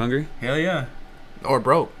when you're hungry? Hell yeah. Or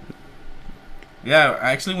broke. Yeah,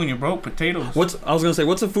 actually, when you're broke, potatoes. I was gonna say,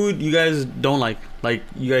 what's a food you guys don't like? Like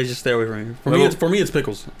you guys just stay away from it. For me, it's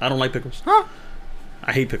pickles. I don't like pickles. Huh?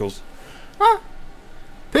 I hate pickles. Huh?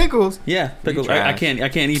 Pickles? Yeah, pickles. I can't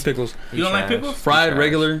eat pickles. You don't like pickles? Fried,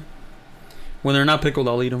 regular. When they're not pickled,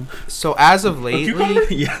 I'll eat them. So as of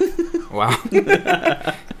lately, Yeah. wow.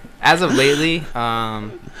 As of lately, I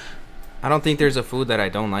don't think there's a food that I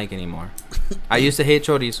don't like anymore. I used to hate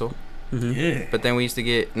chorizo, Mm-hmm. Yeah. but then we've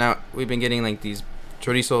been getting like these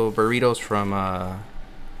chorizo burritos from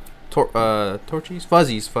Torchy's?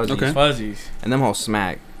 Fuzzies. Okay. Fuzzies. And them whole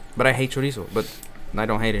smack. But I hate chorizo, but I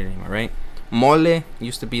don't hate it anymore, right? Mole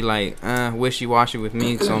used to be like wishy-washy with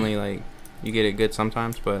me. It's only like you get it good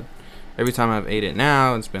sometimes, but every time I've ate it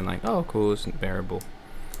now, it's been like, oh, cool, it's bearable.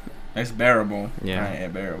 It's bearable. Yeah.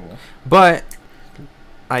 Right, bearable. But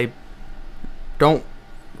I don't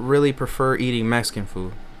really prefer eating Mexican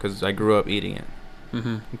food because I grew up eating it.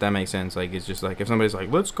 Mm-hmm. If that makes sense. Like, it's just like if somebody's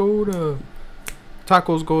like, let's go to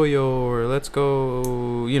Tacos Goyo or let's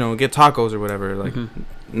go, get tacos or whatever. Like,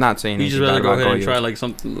 not saying you just anything rather bad go about ahead and Goyos. try like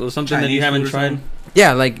something Chinese that you haven't food or tried. something?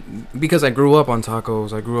 Yeah, like because I grew up on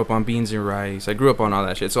tacos, I grew up on beans and rice, I grew up on all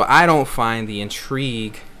that shit. So I don't find the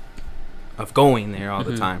intrigue of going there all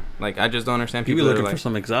the time. Like, I just don't understand You people be that are looking like, for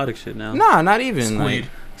some exotic shit now. nah, not even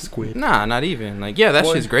Squid. Nah, not even like, yeah, that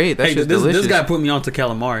Boy, shit's great. That shit's this delicious. guy put me on to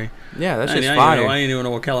calamari. Yeah, that shit's I fire. didn't even know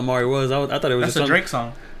what calamari was. I thought it was That's just a Drake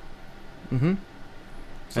song. Mm-hmm.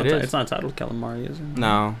 It's not titled calamari, is it?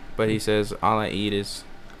 No, but he says all I eat is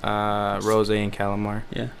rose and calamari.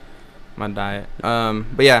 Yeah. My diet.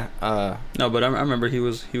 But yeah. No, but I remember he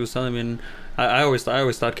was telling me, and I always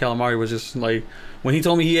thought calamari was just like when he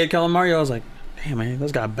told me he had calamari, I was like, damn man,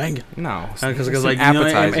 this guy banging. No, Because like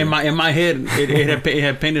in my head it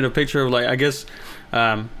had painted a picture of like, I guess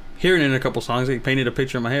hearing it in a couple songs, it painted a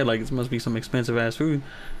picture in my head like it must be some expensive ass food,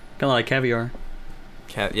 kind of like caviar.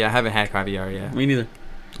 Yeah, I haven't had caviar yet. Me neither.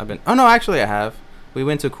 Oh no, actually I have. We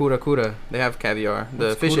went to Kura Kura. They have caviar.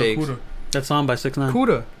 The fish eggs. That song by 6ix9ine.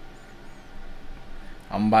 Kura.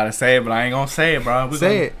 I'm about to say it, but I ain't gonna say it, bro.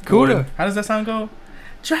 Say it. Kura. How does that song go?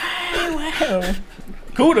 Try well.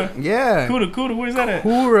 Kuda. Yeah. Kuda. Where's that at?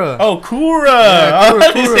 Kura. Oh, Kura. Yeah,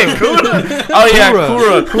 Kura, They Kura. said Kura. Oh yeah,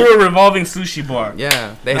 Kura. Kura revolving sushi bar.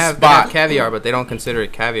 Yeah, they The have spot. caviar, but they don't consider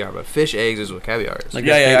it caviar. But fish eggs is what caviar is. Like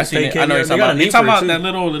Yeah, that I seen fake it. I know caviar. you're They talking got a about. name You're talking for it, about too. that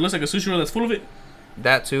little. It looks like a sushi roll that's full of it.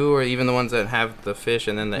 That too, or even the ones that have the fish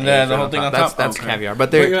and then the Yeah, eggs the right whole thing on That's top? that's Okay. caviar.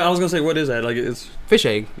 But Wait, they're I was gonna say, what is that? Like it's fish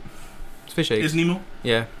egg. It's fish eggs. It's Nemo.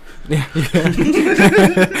 Yeah. Yeah.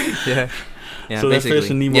 Yeah. Yeah. so that basically. fish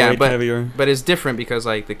and Nemo yeah, ate but caviar. but it's different because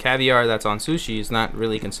like the caviar that's on sushi is not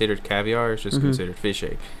really considered caviar. It's just Mhm. considered fish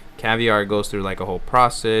egg. Caviar goes through like a whole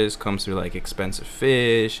process, comes through like expensive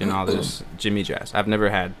fish and all this Jimmy Jazz. I've never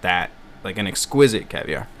had that, like an exquisite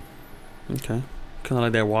caviar. Okay, kind of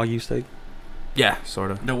like that Wagyu steak. Yeah,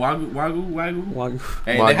 sort of. The wagyu. Wagyu.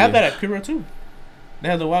 Hey, Wagyu. they have that at Kura too. They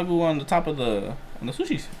have the wagyu on the top of the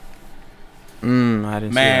sushis. I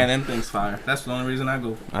didn't Man, see them things fire. That's the only reason I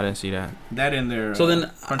go. that. I didn't see that. That in there. So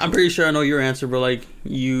then, I'm pretty sure I know your answer, but like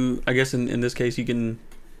you, I guess in this case, you can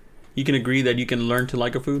agree that you can learn to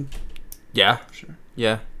like a food. Yeah. Sure.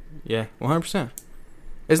 Yeah. Yeah. 100%.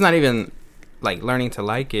 It's not even like learning to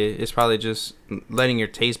like it. It's probably just letting your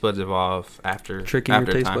taste buds evolve after Tricking your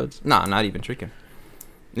after taste time. buds? No, not even tricking.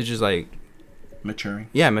 It's just like Maturing.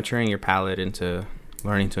 maturing your palate into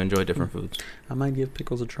learning to enjoy different foods. I might give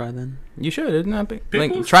pickles a try then. You should, isn't that big? Like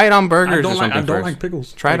Pickles? try it on burgers I or don't something like. I don't first. like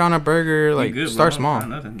pickles. Try it on a burger. Like You good, start bro. small.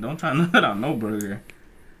 Don't try nothing on no burger.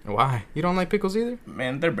 Why? You don't like pickles either?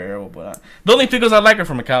 Man, they're bearable, but the only pickles I like are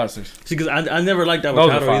from McAllister's. See, because I never liked Those are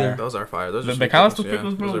avocado fire. either. Those are fire. Those The are sweet McAllister yeah.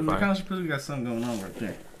 pickles, bro. Those are fire. McAllister pickles got something going on right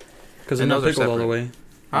there. Because they're And not those are pickled all the separate. way.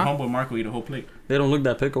 Huh? My homeboy Marco eat a whole plate. They don't look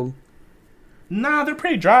that pickled. Nah, they're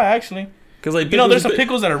pretty dry actually. Because like You know, there's pickles- some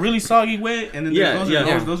pickles that are really soggy wet, and then Yeah, those yeah.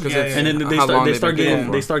 are those, 'Cause yeah, it's- and then How long they they've start been getting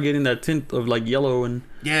cooking they for. start getting that tint of like yellow and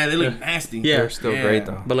yeah, they look Yeah. nasty. Yeah. They're still Yeah. great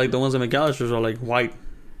though. but like the ones at McAllister's are like white.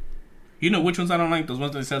 You know which ones I don't like? Those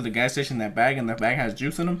ones that sell at the gas station. That bag and that bag has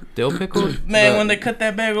juice in them. Dill pickles? Man, The- when they cut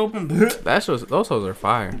that bag open, those hoes are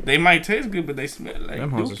fire. they might taste good, but they smell like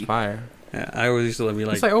Them hoes is dookie. fire. Yeah, I always used to be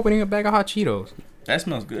like, It's like opening a bag of hot Cheetos. That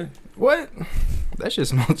smells good. What? That shit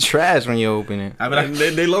smells trash when you open it. I be like,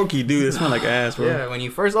 they low key do. It smell like ass, bro. Yeah, when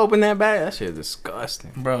you first open that bag, that shit is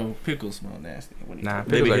disgusting. bro, pickles smell nasty. What do you Nah, think?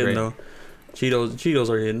 They be pickles are hidden great. though. Cheetos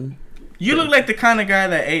are hidden. You look like the kind of guy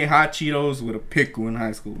that ate hot Cheetos with a pickle in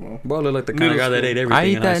high school, bro. Bro, I look like the kind of Middle guy that school. ate everything I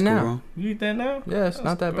eat in high that school, now. bro. You eat that now? Yeah, it's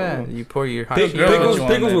not that bad. You pour your hot Pick- Cheetos. pickles- on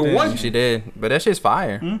pickles that with thing. what? She did, but that shit's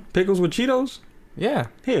fire. Hmm? Pickles with Cheetos? Yeah,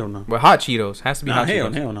 Hell no. with hot Cheetos has to be Nah, hot hell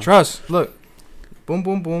Cheetos. no. Trust. Look, boom,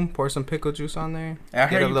 boom, boom. Pour some pickle juice on there. I Get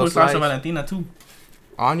heard a you little put salsa slice. Valentina too.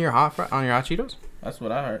 On your hot Cheetos. That's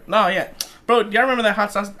what I heard. No, yeah. Bro, y'all remember that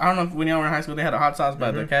hot sauce? I don't know if when y'all were in high school, they had a hot sauce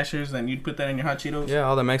by the cashiers, and you'd put that in your hot Cheetos. Yeah,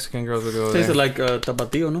 all the Mexican girls would go Tasted there. like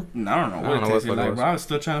tapatio, no? No, I don't know I what don't it know what tasted fuck it like, was. bro. I was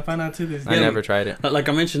still trying to find out to this I day. never tried it. Like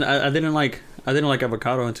I mentioned, I didn't like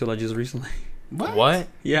avocado until like just recently. What?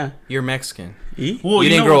 Yeah. You're Mexican. Well, you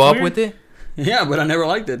didn't know grow what's up weird? with it? Yeah, but I never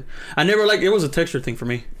liked it. It was a texture thing for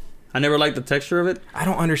me. I never liked the texture of it. I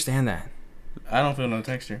don't understand that. I don't feel no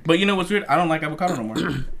texture. But you know what's weird? I don't like avocado no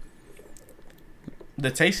more. The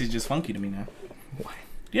taste is just funky to me now. What?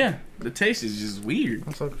 Yeah, the taste is just weird.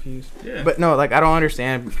 I'm so confused. Yeah. But no, like I don't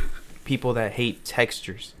understand people that hate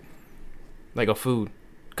textures, like a food,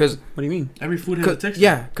 because What do you mean? every food has a texture.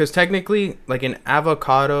 yeah, because technically, like an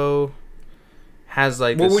avocado has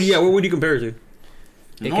like What this, would you compare it to? An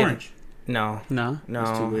it can- orange. no, Nah. It's too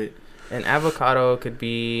no. wet. An avocado could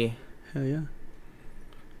be. Hell yeah.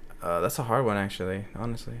 That's a hard one, actually,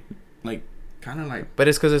 honestly. Kind of like But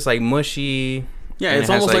it's because it's like mushy. Yeah, And it's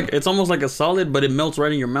it has, almost like a solid, but it melts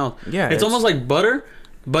right in your mouth. Yeah, It's almost like butter,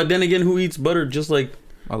 but then again, who eats butter just like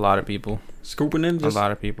a lot of people. scooping in? Just, A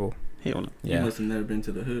lot of people. Hell no. you Yeah, must have never been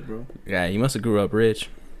to the hood, bro. yeah. You must have grew up rich.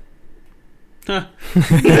 Huh.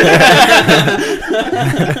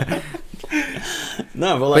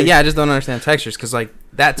 No, but like, But yeah, I just don't understand textures because like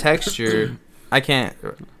that texture, I can't.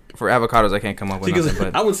 For avocados, I can't come up with because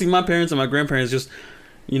nothing. But I would see my parents and my grandparents just,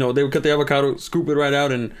 they would cut the avocado, scoop it right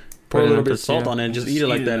out, and pour Put a it little in bit a of salt tortilla. on it and just Just eat it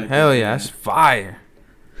like eat it that. like hell yeah, that's fire.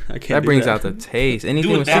 I can't. That do brings out the taste.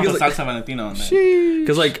 Anything Do with it that with because- salsa Valentina on that.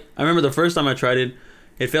 Because like I remember the first time I tried it,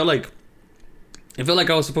 it felt like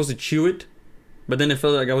I was supposed to chew it, but then it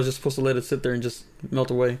felt like I was just supposed to let it sit there and just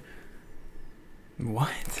melt away.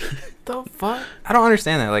 What the fuck? I don't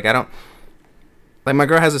understand that. Like I don't. Like my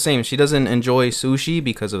girl has the same. She doesn't enjoy sushi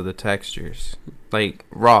because of the textures, like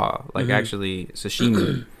raw, like Mhm. actually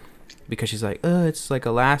sashimi. Because she's like, it's like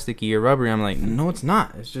elasticy or rubbery. I'm like, no, it's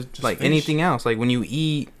not. It's just like fish. anything else. Like when you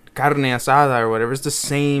eat carne asada or whatever, it's the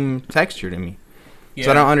same texture to me. Yeah.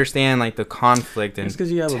 So I don't understand like the conflict and It's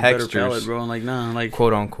because you have a better textures, palate, bro. And like nah, like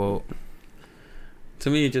quote unquote. to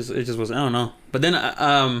me, it just was, I don't know. But then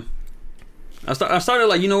I started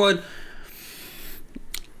like, you know what?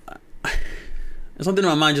 Something in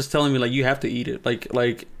my mind just telling me like you have to eat it. Like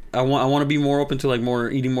I want to be more open to like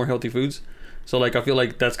eating more healthy foods. So like I feel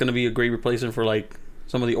like that's gonna be a great replacement for like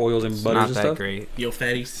some of the oils and butters and stuff. Not that great. Yo,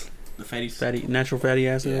 fatties, the fatties, natural fatty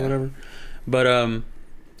acid or whatever. But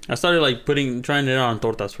I started like trying it on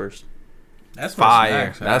tortas first. That's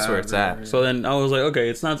fire. That's where it's at. So then I was like, okay,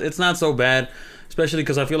 it's not so bad, especially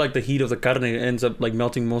because I feel like the heat of the carne ends up like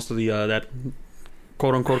melting most of the that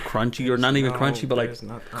quote unquote crunchy, or not even crunchy, but like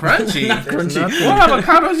crunchy. Not crunchy. What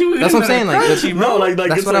avocados you eating? That's what I'm saying. Like crunchy, no, like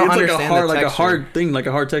that's it's what I like, don't it's understand. like a hard thing, like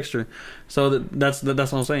a hard texture. So that's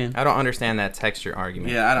what I'm saying. I don't understand that texture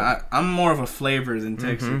argument. Yeah, I'm more of a flavor than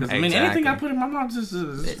texture. Because I mean, anything I put in my mouth is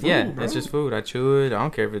food, bro. It's just food. I chew it. I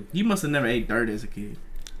don't care if it. You must have never ate dirt as a kid.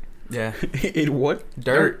 Yeah. Ate what?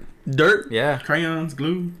 Dirt. Yeah. Crayons,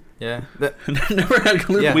 glue. Yeah. Never had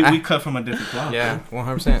glue. Yeah. We cut from a different cloth. Yeah,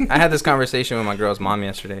 100%. I had this conversation with my girl's mom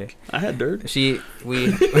yesterday. I had dirt. We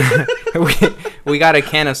got a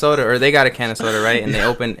can of soda, or they got a can of soda, right?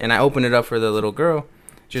 And I opened it up for the little girl.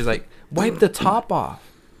 She was like, "Wipe the top off."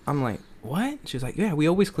 I'm like, "What?" She was like, "Yeah, we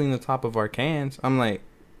always clean the top of our cans." I'm like,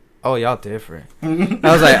 "Oh, y'all different." I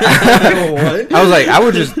was like, What? I was like, I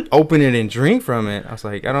would just open it and drink from it. I was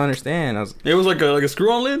like, I don't understand. It was like a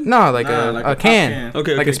screw-on lid. No, like Like a a can.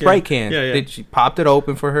 Okay, Like a Sprite can. Yeah. She popped it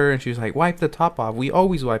open for her, and she was like, "Wipe the top off." We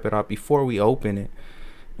always wipe it off before we open it.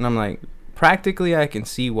 And I'm like, practically, I can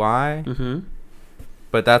see why. Mm-hmm.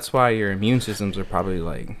 But that's why your immune systems are probably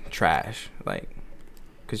like trash, like,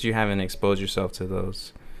 because you haven't exposed yourself to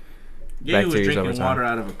those. Yeah, he was bacteria over drinking time. water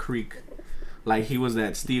out of a creek. Like he was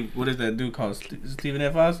that Steve. What is that dude called? Stephen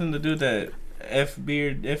F. Austin, the dude that F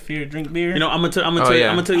beer, drink beer. You know, I'm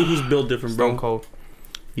gonna tell you who's built different, bro. Stone Cold.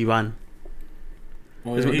 Ivan.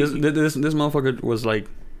 Oh, This motherfucker was like,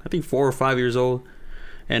 I think 4 or 5 years old,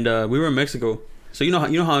 and we were in Mexico. So you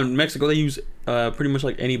know how in Mexico they use pretty much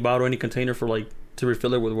like any bottle, any container for like to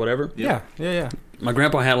refill it with whatever. Yeah. My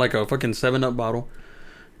grandpa had like a fucking 7-Up bottle,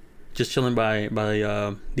 just chilling by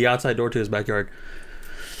the outside door to his backyard,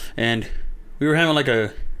 and we were having like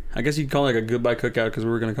I guess you'd call it like a goodbye cookout because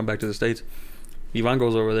we were gonna come back to the States. Ivan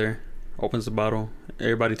goes over there, opens the bottle.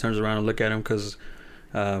 Everybody turns around and look at him because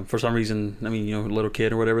for some reason, I mean, you know, little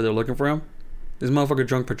kid or whatever, they're looking for him. This motherfucker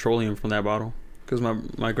drunk petroleum from that bottle because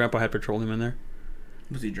my grandpa had petroleum in there.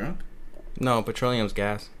 Was he drunk? No, petroleum's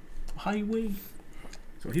gas. How you weigh?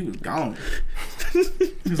 So he was gone. He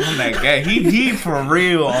was on that gas. He for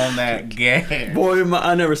real on that gas. Boy,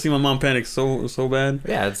 I never seen my mom panic so bad.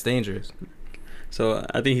 Yeah, it's dangerous. So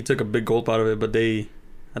I think he took a big gulp out of it, but I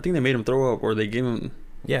think they made him throw up, or they gave him.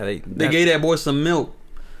 Yeah, they gave that boy some milk.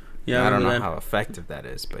 Yeah, I don't know how effective that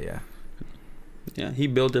is, but yeah. Yeah, he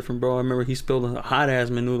built different, bro. I remember he spilled a hot ass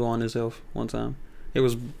menudo on himself one time. It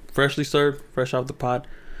was freshly served, fresh off the pot.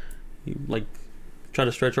 He like tried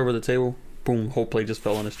to stretch over the table. Boom, whole plate just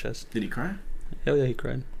fell on his chest. Did he cry? Hell yeah, he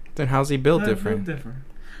cried. Then how's he built different?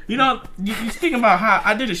 You know, you speaking about how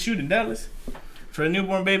I did a shoot in Dallas for a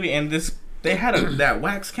newborn baby, and they had that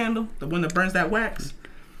wax candle, the one that burns that wax,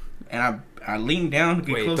 and I leaned down to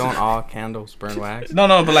get Wait, closer. don't all candles burn wax? No,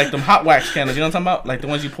 but like them hot wax candles, you know what I'm talking about? Like the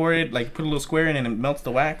ones you pour it, like put a little square in and it melts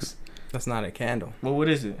the wax. That's not a candle. Well, what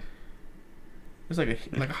is it? It's like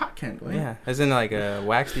a hot candle. Right? Yeah, isn't it like a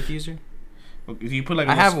wax diffuser? If you put like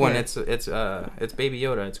I have one. It's Baby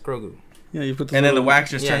Yoda. It's Grogu. Yeah, you put and then the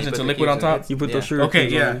wax just turns into liquid on top. You put those sugar. Okay,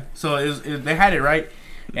 yeah. So they had it right,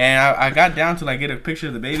 and I got down to like get a picture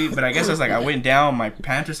of the baby, but I guess it's like I went down, my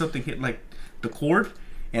pants or something hit like the cord,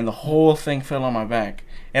 and the whole thing fell on my back.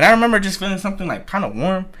 And I remember just feeling something like kind of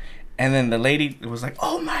warm, and then the lady was like,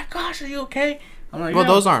 "Oh my gosh, are you okay?" I'm like, well,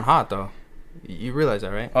 yeah. Those aren't hot though. You realize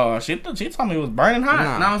that, right? Oh, she told me it was burning hot,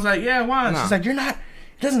 and I was like, "Yeah, why?" She's like, "You're not.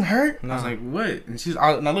 It doesn't hurt." No. I was like, "What?"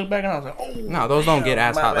 And I looked back and I was like, "Oh." No, those don't get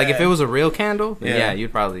as hot. Like if it was a real candle, then yeah,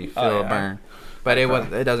 you'd probably feel a burn. But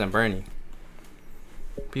it doesn't burn you.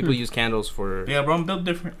 People use candles for. Yeah, bro, I'm built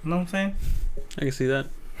different. You know what I'm saying? I can see that.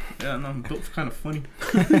 Yeah, no, I'm built kind of funny.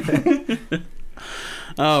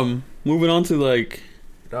 Moving on to like.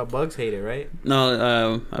 Bugs hate it, right?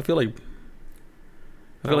 No, I feel like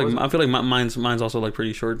mine's also like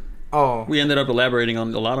pretty short. Oh, we ended up elaborating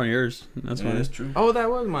on a lot on yours. That's fine. That's true. Oh, that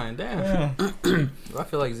was mine. Damn. Yeah. I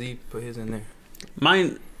feel like Z put his in there.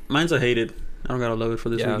 Mine's a hated. I don't gotta love it for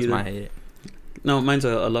this week either. Yeah, that's my hate. No, mine's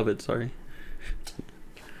a love it. Sorry.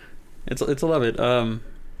 It's a love it.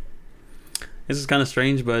 This is kind of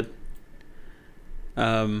strange, but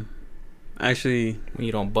actually, when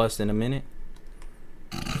you don't bust in a minute.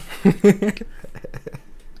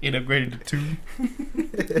 It upgraded to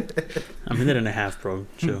 2. I'm a minute and a half, bro.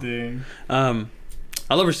 Chill. Dang.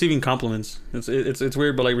 I love receiving compliments. It's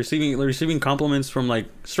weird, but like receiving compliments from like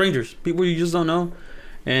strangers, people you just don't know,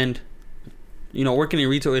 and you know, working in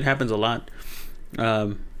retail, it happens a lot.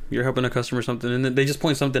 You're helping a customer or something, and then they just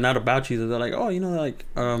point something out about you that they're like, oh, you know, like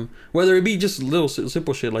whether it be just little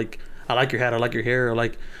simple shit like I like your hat, I like your hair, or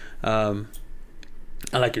like I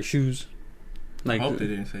like your shoes. Like, I hope they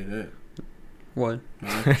didn't say that. What?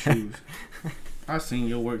 I like your shoes. I seen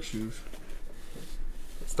your work shoes.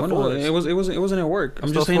 Well, no, it wasn't at work.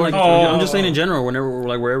 I'm just saying like Oh. I'm just saying in general. Whenever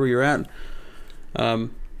like wherever you're at, I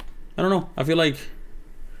don't know. I feel like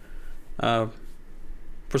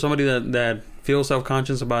for somebody that feels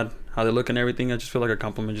self-conscious about how they look and everything, I just feel like a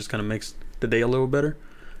compliment just kind of makes the day a little better.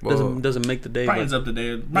 Doesn't make the day. Brightens up the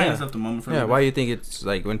day. Brightens up the moment for yeah. Why do you think it's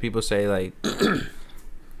like when people say like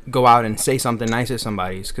go out and say something nice to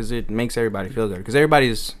somebody? Because it makes everybody feel good. Because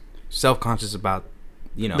everybody's self-conscious about,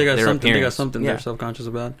 you know, their appearance. They got something they're self-conscious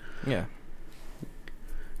about. Yeah.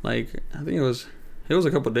 Like I think it was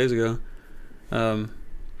a couple of days ago.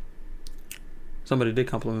 Somebody did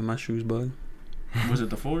compliment my shoes, bug. Was it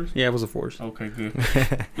the 4s? Yeah, it was a 4s. Okay, good.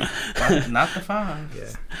 Not the 5s.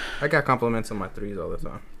 Yeah. I got compliments on my 3s all the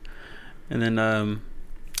time. And then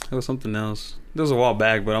it was something else. It was a while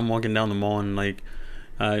back, but I'm walking down the mall and like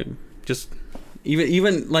just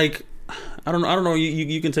even like I don't know.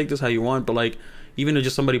 You can take this how you want, but like even if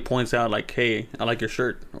just somebody points out like, hey, I like your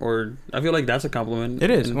shirt, or I feel like that's a compliment. It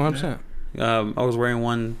is and, 100%. I was wearing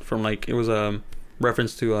one from like it was a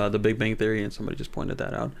reference to the Big Bang Theory, and somebody just pointed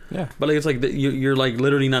that out. Yeah. But like it's like you're like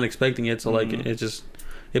literally not expecting it, so like it just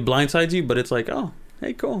it blindsides you. But it's like, oh,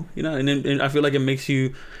 hey, cool, you know. And then I feel like it makes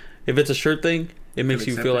you, if it's a shirt thing, it makes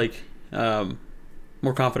you feel like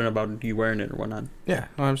more confident about you wearing it or whatnot. Yeah,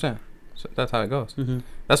 100%. So that's how it goes. Mm-hmm.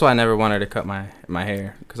 That's why I never wanted to cut my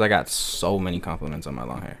hair, because I got so many compliments on my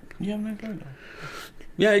long hair. You haven't had that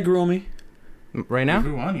Yeah, it grew on me. Right now? It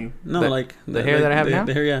grew on you. No, like the hair that I have now?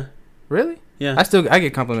 The hair, yeah. Really? Yeah. I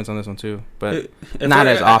get compliments on this one too, but At not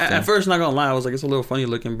first, as often. At first, not gonna lie, I was like, it's a little funny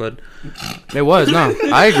looking, but it was. No,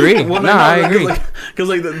 I agree. Well, I agree. Because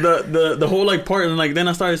like the whole like part, and like then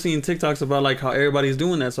I started seeing TikToks about like how everybody's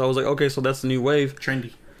doing that, so I was like, okay, so that's the new wave.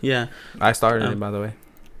 Trendy. Yeah. I started it, by the way.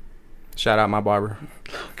 Shout out my barber.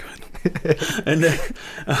 Oh god. And then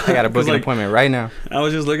I got a booking appointment right now. I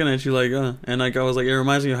was just looking at you like, and like I was like, it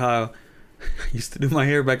reminds me of how I used to do my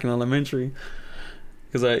hair back in elementary.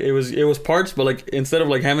 Because it was parts, but like instead of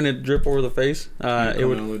like having it drip over the face, it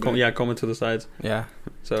would comb it to the sides. Yeah.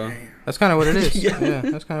 So that's kind of what it is. Yeah.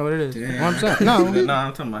 That's kind of what it is. 100%. No,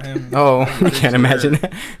 I'm talking about him. Oh, I can't imagine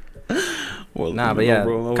that. Well, nah, but yeah,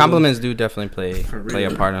 compliments do definitely play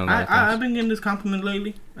a part in a lot of things. I've been getting this compliment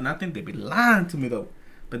lately, and I think they be lying to me though.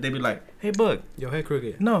 But they be like, "Hey, Bug, your hair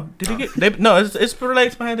crooked." No, did you get? No, it's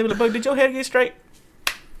related behind. They be like, "Bug, did your hair get straight?"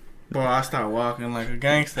 Boy, I start walking like a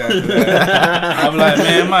gangster after that. I'm like,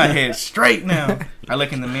 man, my head's straight now. I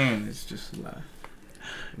look in the mirror and it's just a lie.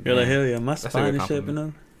 You're like, hell yeah, my spine is shaping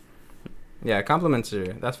up. Yeah, compliments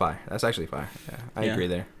are, that's fire. That's actually fire. Yeah, I agree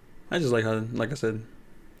there. I just like how, like I said,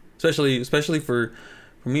 especially for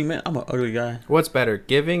me, man, I'm an ugly guy. What's better,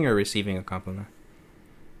 giving or receiving a compliment?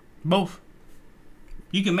 Both.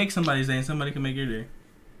 You can make somebody's day and somebody can make your day.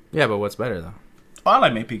 Yeah, but what's better though? Oh, I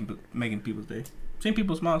like making people's day. Seeing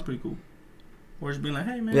people smile is pretty cool. Or just being like,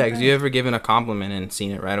 hey man. Yeah, because you ever given a compliment and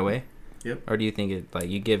seen it right away? Yep. Or do you think it like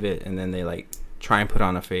you give it and then they like try and put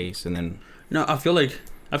on a face and then? No, I feel like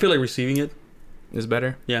receiving it is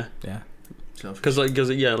better. Yeah. Yeah. Because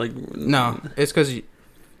no, it's because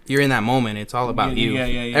you're in that moment. It's all about you.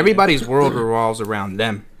 Yeah. Everybody's world revolves around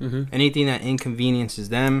them. Mm-hmm. Anything that inconveniences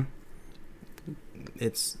them,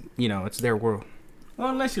 it's it's their world. Well,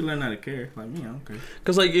 unless you learn how to care, like me, I don't care.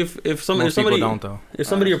 Because like if somebody don't though. If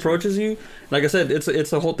somebody approaches you, like I said,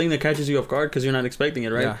 it's a whole thing that catches you off guard because you're not expecting it,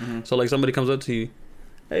 right? Yeah. Mm-hmm. So like somebody comes up to you,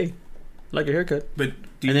 hey, like your haircut. But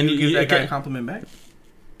do you give that guy a compliment back?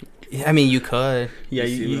 Yeah, I mean, you could. Yeah,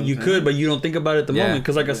 you could, but you don't think about it at the moment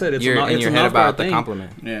because, like I said, it's in your head about the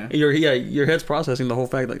compliment. Yeah, your head's processing the whole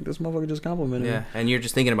fact like this motherfucker just complimented me. Yeah, and you're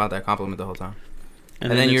just thinking about that compliment the whole time. And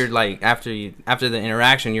then you're like, after the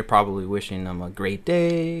interaction, you're probably wishing them a great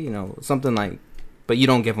day, something like, but you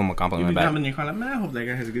don't give them a compliment back. In your car like, man, I hope that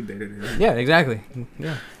guy has a good day today. Yeah, exactly.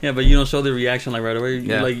 Yeah. Yeah, but you don't show the reaction like right away.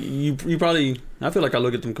 Yeah. Like you probably, I feel like I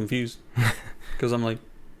look at them confused because I'm like,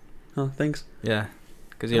 oh, thanks. Yeah,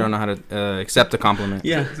 because you don't know how to accept a compliment.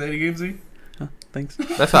 Yeah. Is that again, Z? Thanks.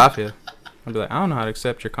 That's how I feel. I'd be like, I don't know how to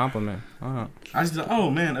accept your compliment. I don't know. I just like, oh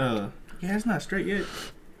man, yeah, it's not straight yet.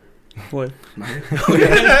 What?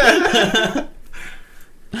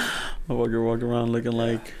 Motherfucker walking around looking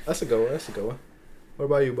like. That's a good one. That's a good one. What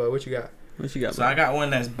about you, bud? What you got? What you got? So I got one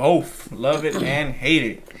that's both love it and hate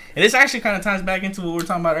it, and this actually kind of ties back into what we were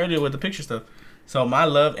talking about earlier with the picture stuff. So my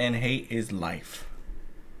love and hate is life.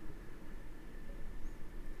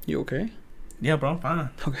 You okay? Yeah, bro, I'm fine.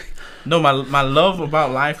 Okay. No, my love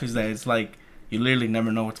about life is that it's like you literally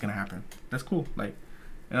never know what's gonna happen. That's cool. Like,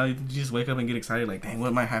 you know, you just wake up and get excited. Like, dang,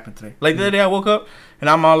 what might happen today? Like the other day, I woke up and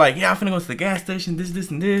I'm all like, yeah, I'm finna go to the gas station. This,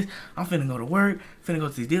 and this. I'm finna go to work. Finna go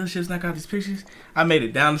to these dealerships. Knock out these pictures. I made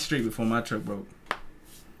it down the street before my truck broke.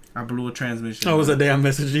 I blew a transmission. Oh, was that day I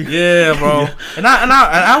messaged you? Yeah, bro. Yeah. And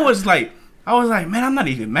I was like, man, I'm not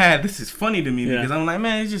even mad. This is funny to me because I'm like,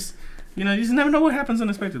 man, it's just, you know, you just never know what happens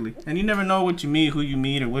unexpectedly, and you never know what you meet, who you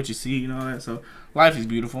meet, or what you see, you know that. So life is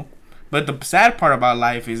beautiful, but the sad part about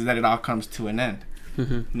life is that it all comes to an end.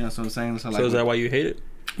 Mm-hmm. You know what I'm saying? So is that why you hate it?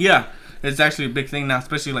 Yeah, it's actually a big thing now,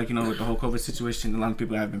 especially like, you know, with the whole COVID situation. A lot of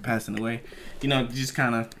people have been passing away. You know, you just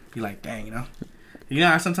kind of be like, dang, you know.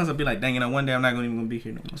 Sometimes I'll be like, dang, you know, one day I'm not even gonna be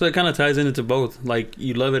here no more. So it kind of ties into both. Like,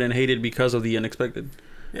 you love it and hate it because of the unexpected.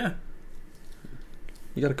 Yeah.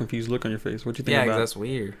 You got a confused look on your face. What you think about? Yeah, that's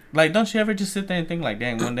weird. Like, don't you ever just sit there and think like,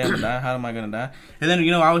 dang, one day I'm gonna die. How am I gonna die? And then,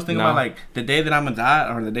 you know, I always think about like the day that I'm gonna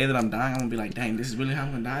die, or the day that I'm dying. I'm gonna be like, dang, this is really how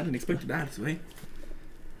I'm gonna die. I didn't expect to die this way.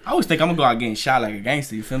 I always think I'm gonna go out getting shot like a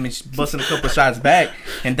gangster. You feel me? Busting a couple shots back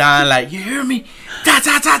and dying like, you hear me? Ta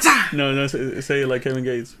ta ta ta. No, say it like Kevin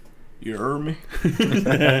Gates. You heard me?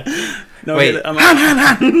 No, wait. I'm gonna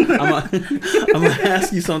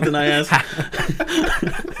ask you something. I'm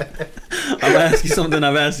gonna ask you something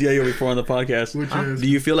I've asked Yayo before on the podcast. Do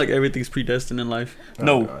you feel like everything's predestined in life?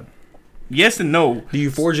 No. God. Yes and no. Do you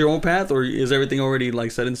forge your own path, or is everything already like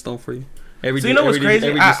set in stone for you? So you know what's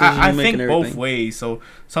crazy? I think both ways. So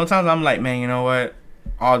sometimes I'm like, man, you know what?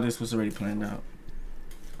 All this was already planned out.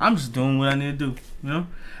 I'm just doing what I need to do, you know?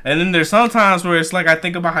 And then there's sometimes where it's like I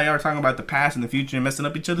think about how y'all are talking about the past and the future and messing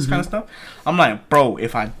up each other's kind of stuff. I'm like, bro,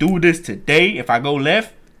 if I do this today, if I go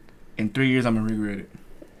left, in 3 years I'm going to regret it.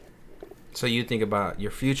 So you think about your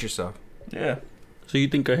future self. Yeah. So you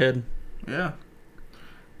think ahead. Yeah.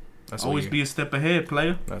 That's Always weird. be a step ahead,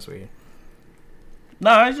 player. That's weird.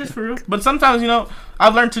 No, it's just for real. But sometimes, you know,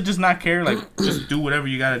 I've learned to just not care. Like, just do whatever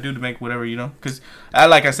you got to do to make whatever, you know. Because,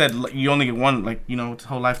 like I said, you only get one, like, you know, it's the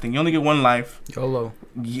whole life thing. You only get one life. YOLO.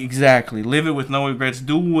 Exactly. Live it with no regrets.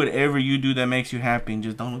 Do whatever you do that makes you happy, and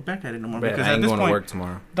just don't look back at it no more. Bet Because I at ain't this going point, to work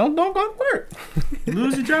tomorrow. don't go to work.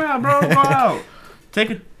 Lose your job, bro. Go out. Take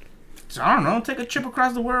a trip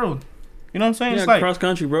across the world. You know what I'm saying? Yeah, It's like, cross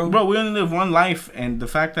country, bro. bro, we only live one life, and the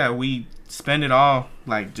fact that we spend it all,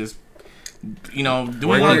 like, just, you know,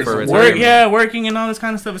 doing Working for working and all this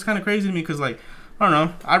kind of stuff is kind of crazy to me, because, like, I don't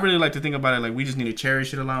know, I really like to think about it like we just need to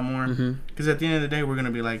cherish it a lot more, because at the end of the day we're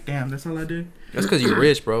gonna be like, damn, that's all I did. That's because you're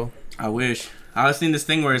rich, bro. I wish. I was seeing this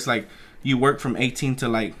thing where it's like you work from 18 to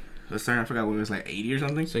like, I forgot what it was, like 80 or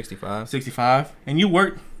something, 65, and you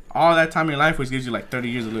work all that time in your life, which gives you like 30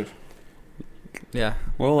 years to live. Yeah.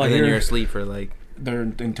 Well, And then you're asleep for like... Their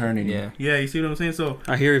eternity. Yeah, you see what I'm saying? So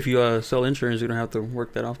I hear if you sell insurance, you don't have to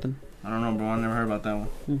work that often. I don't know, bro. I never heard about that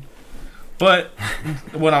one. But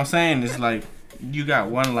what I'm saying is, like, you got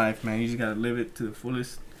one life, man. You just gotta live it to the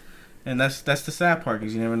fullest, and that's the sad part,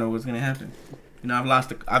 because you never know what's gonna happen. You know,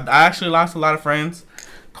 I actually lost a lot of friends,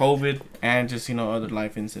 COVID, and just, you know, other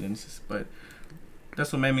life incidences. But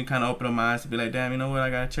that's what made me kind of open up my eyes to be like, damn, you know what? I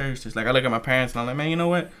gotta cherish this. Like, I look at my parents and I'm like, man, you know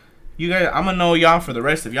what? You guys, I'm gonna know y'all for the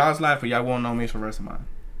rest of y'all's life, but y'all won't know me for the rest of mine.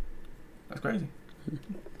 That's crazy.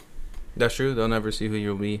 That's true. They'll never see who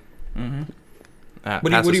you'll be. Mm-hmm.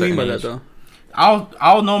 What do you mean by that, though?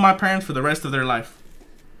 I'll know my parents for the rest of their life,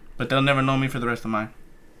 but they'll never know me for the rest of mine.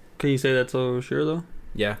 Can you say that so sure, though?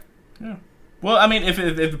 Yeah. Yeah. Well, I mean, if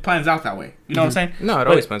it plans out that way, you know what I'm saying? No, it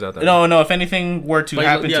always plans out that way. No. If anything were to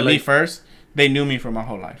happen to me first, they knew me for my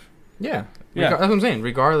whole life. Yeah. Yeah. That's what I'm saying.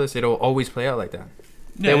 Regardless, it'll always play out like that.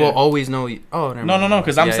 Yeah, they will always know you. Oh, never mind. No.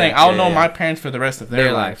 Because I'm saying I'll know my parents for the rest of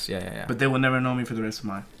their lives. Yeah. But they will never know me for the rest of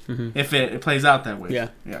mine. Mm-hmm. If it plays out that way.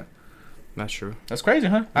 Yeah. That's true. That's crazy,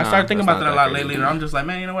 huh? I started thinking about that a lot lately. I'm just like,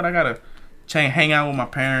 man, you know what? I gotta hang out with my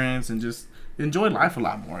parents and just enjoy life a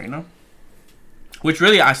lot more, you know? Which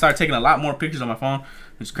really, I started taking a lot more pictures on my phone.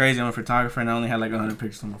 It's crazy. I'm a photographer and I only had like 100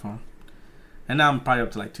 pictures on my phone. And now I'm probably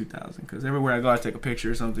up to like 2,000, because everywhere I go, I take a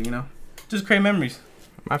picture or something, you know? Just create memories.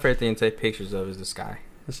 My favorite thing to take pictures of is the sky.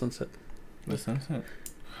 The sunset. The sunset.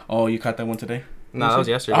 Oh, you caught that one today? No, that was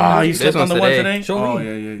yesterday. Oh, you slept on the one today? Show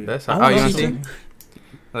me. Yeah. That's I how, don't you know want to something. see?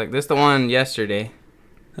 Like, this the one yesterday.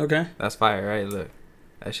 Okay. That's fire, right? Look.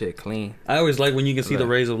 That shit clean. I always like when you can see the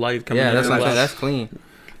rays of light coming in. Yeah, that's clean.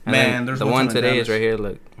 And Man, there's the one one from today Dallas. is right here.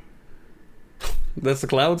 Look. That's the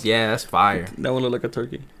clouds. Yeah, that's fire. That one look like a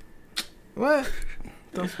turkey. What?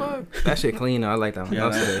 The fuck? That shit clean though. I like that one. Yeah, that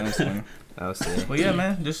was sick. that's funny. That was sick. Well, yeah,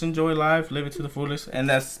 man, just enjoy life, live it to the fullest, and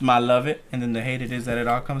that's my love it. And then the hate it is that it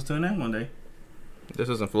all comes to an end one day. This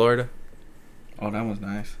was in Florida. Oh, that was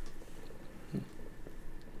nice.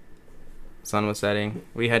 Sun was setting.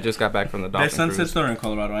 We had just got back from the Dolphin That sunset cruise. store in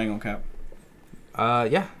Colorado, I ain't gonna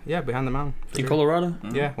cap. Yeah, behind the mountain. for In sure. Colorado.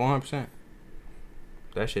 Mhm. Yeah, 100%.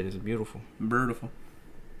 That shit is beautiful. Beautiful.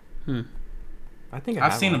 Hmm. I think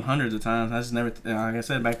I've seen them hundreds of times. I just never, like I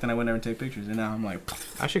said back then, I would never take pictures, and now I'm like,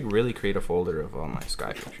 I should really create a folder of all my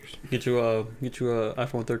sky pictures. Get you a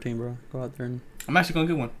iPhone 13, bro. Go out there and I'm actually gonna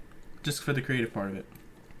get one, just for the creative part of it.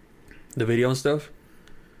 the video and stuff.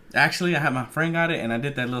 Actually, I had my friend got it, and I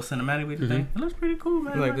did that little cinematic video thing. It looks pretty cool,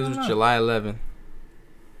 man. Like this was July 11th.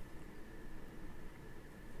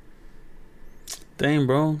 Dang,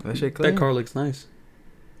 bro. That shit clean. That car looks nice.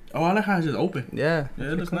 Oh, I like how it's just open. Yeah, Yeah, it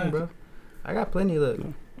shit looks clean, nice. bro. I got plenty. Look,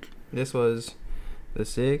 this was the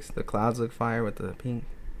 6th. The clouds look fire with the pink.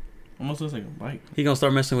 Almost looks like a bike. He gonna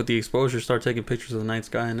start messing with the exposure. Start taking pictures of the night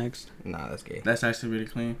sky next. Nah, that's gay. That's actually really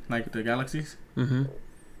clean, like the galaxies. Mm-hmm.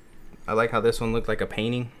 I like how this one looked like a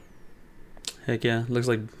painting. Heck yeah. Looks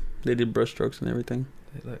like they did brush strokes and everything.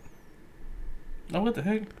 Hey, look, Oh, what the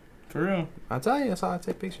heck? For real? I tell you, that's how I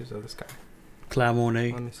take pictures of this guy. Cloud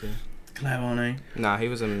Monet. Let me see. Clap on it. Nah, he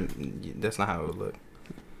was in. That's not how it would look.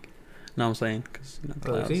 No, I'm saying because Oh,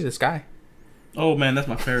 clouds. see the sky. Oh man, that's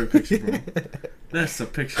my favorite picture, bro. That's a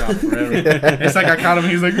picture I'll forever. It's like I caught him.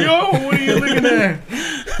 He's like, "Yo, what are you looking at?"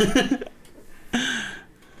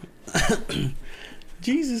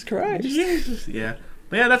 Jesus Christ. Jesus. Yeah,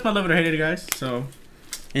 but yeah, that's my love it or hate it, guys. So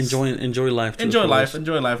Enjoy life. to the enjoy life, fullest.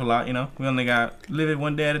 enjoy life a lot. You know, we only got live it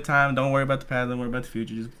one day at a time. Don't worry about the past. Don't worry about the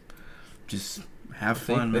future. Just have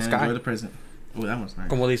See, fun, the man. sky. Enjoy the present. Oh, that was nice.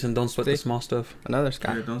 Como dicen, don't sweat the See? small stuff. Another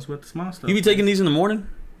sky. Yeah, don't sweat the small stuff. You be taking these in the morning?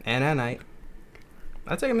 And at night.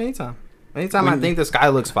 I take them anytime. Anytime I When- think the sky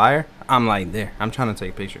looks fire, I'm like, there. I'm trying to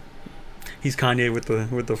take a picture. He's Kanye with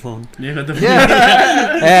the phone. Yeah, but the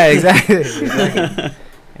Yeah. Yeah, exactly.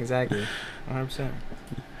 Exactly. 100%.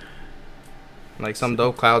 Like some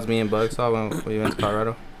dope clouds me and Bug saw when we went to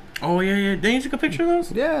Colorado. Oh yeah, yeah. Didn't you take a picture of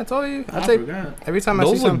those? Yeah, I told you. I I take forgot. every time I see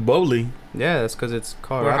Those look something. bubbly. Yeah, that's because it's We're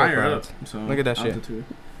Colorado higher up. clouds. So Look at that shit. altitude.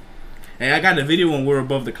 Hey, I got the video when we were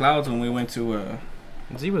above the clouds when we went to.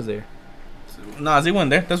 Z was there. Nah, Z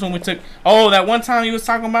wasn't there. That's when we took. Oh, that one time you was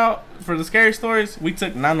talking about for the scary stories. We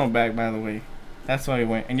took Nano back, by the way. That's why we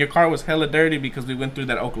went. And your car was hella dirty because we went through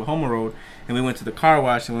that Oklahoma road and we went to the car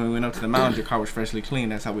wash. And when we went up to the mountains, your car was freshly clean.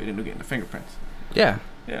 That's how we ended up getting the fingerprints. Yeah,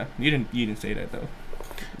 Yeah, you didn't say that though.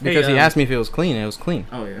 because he Hey, asked me if it was clean. And it was clean.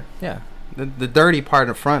 Oh yeah. Yeah, the dirty part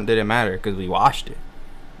in front didn't matter because we washed it.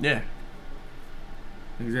 Yeah.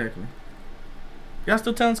 Exactly. Y'all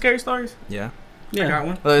still telling scary stories? Yeah. I got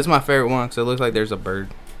one. Well, it's my favorite one because it looks like there's a bird.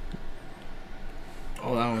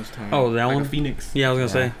 Oh, that one's tight. Oh, that like one? A phoenix. Yeah, I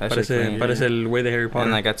was gonna Yeah, say. that shit's Parece, clean. parece el way de Harry Potter.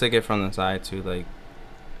 And like I took it from the side too. Like,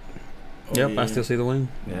 Oh, yep, yeah. I still see the wing.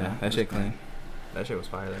 yeah, that shit clean. That shit was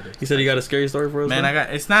fire that day. You said you got a scary story for us? Man, bro? I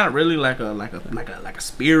got. It's not really like a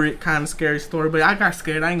spirit kind of scary story, but I got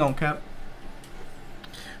scared. I ain't gonna cap.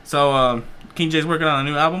 So, King J's working on a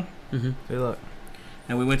new album, Mhm. Hey, look.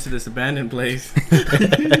 and we went to this abandoned place.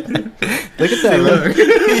 Look at that, Look,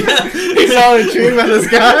 he's all intrigued by this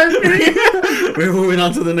guy. We're moving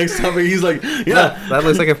on to the next topic. He's like, yeah. That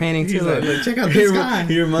looks like a painting He's too. like, Look. look, check out He, this guy.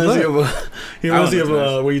 he reminds me of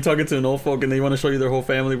where you're talking to an old folk and they want to show you their whole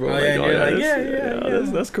family, bro. Oh, yeah, and you're like, that's-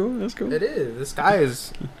 yeah. That's cool. That's cool. It is. The sky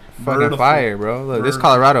is fucking Beautiful. fire, bro. Look, this Beautiful.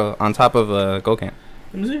 Colorado on top of Go Camp.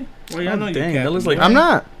 Let me see. Well, y'all Oh, know you dang, capping, that looks like- boy. I'm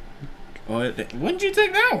not. Oh, when did you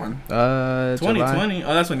take that one? 2020.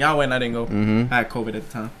 Oh, that's when y'all went. I didn't go. Mm-hmm. I had COVID at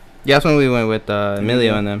the time. Yeah, that's when we went with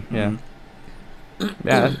Emilio and them. Yeah. Mhm.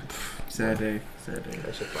 Yeah. that's- Sad day. Sad day.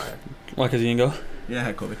 That shit fire. Why? Cause you didn't go. Yeah, I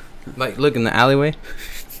had COVID. Like, look in the alleyway.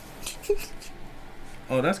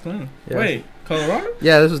 Oh, that's clean. Yeah. Wait, Colorado?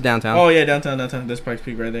 Yeah, this was downtown. Oh yeah, downtown. That's Pikes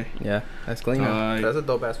Peak right there. Yeah, that's clean. That's a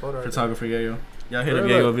dope ass photo. Right Photography, Yayo. Y'all hit up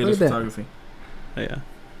Look, Yayo look Village at that. Photography. Yeah.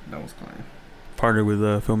 That was clean. Partnered with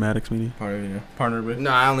Filmatics Media. Part of it. Partnered with No,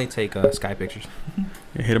 I only take sky pictures.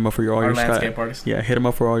 Yeah, hit him up for all our your landscape sky. artist. Yeah, hit him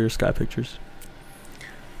up for all your sky pictures.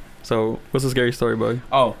 So, what's the scary story, bug?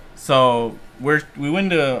 Oh, so we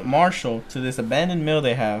went to Marshall to this abandoned mill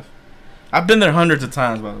they have. I've been there hundreds of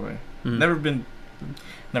times, by the way. Mm.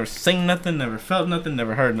 Never seen nothing, never felt nothing,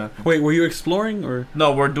 never heard nothing. Wait, were you exploring or?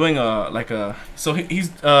 No, we're doing so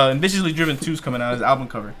he's Ambitiously Driven 2's coming out, his album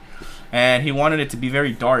cover, and he wanted it to be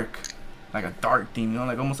very dark, like a dark theme, you know,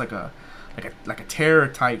 like almost like a like a terror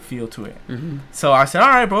type feel to it. Mm-hmm. So I said, all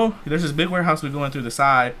right, bro. There's this big warehouse we're going through the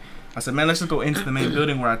side. I said, man, let's just go into the main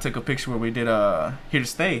building where I took a picture where we did Here to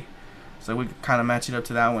Stay. So we could kind of match it up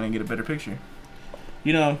to that one and get a better picture.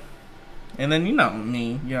 You know, and then, you know,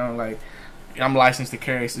 me, you know, like, I'm licensed to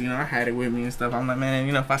carry, so, you know, I had it with me and stuff. I'm like, man,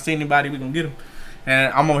 you know, if I see anybody, we gonna get them.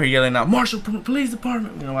 And I'm over here yelling out, Marshall, police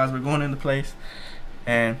department, you know, as we're going into place.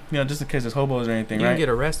 And, you know, just in case there's hobos or anything, You right? can get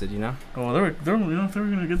arrested, you know. Well, they're you know, if they were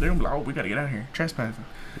gonna get there, I'm like, oh, we gotta get out of here, trespassing.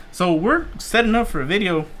 So we're setting up for a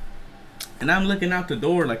video, and I'm looking out the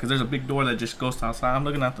door, like, cause there's a big door that just goes to outside. I'm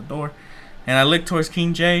looking out the door, and I look towards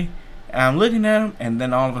King J, and I'm looking at him, and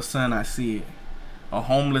then all of a sudden I see it. A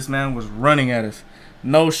homeless man was running at us.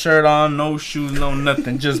 No shirt on, no shoes, no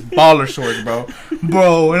nothing, just baller shorts,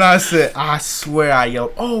 bro. And I said, I swear, I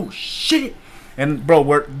yelled, oh shit. And bro,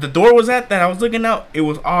 where the door was at that I was looking out, it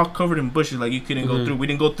was all covered in bushes, like you couldn't go through. We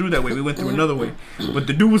didn't go through that way, we went through another way. But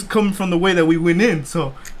the dude was coming from the way that we went in.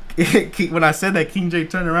 So when I said that, King J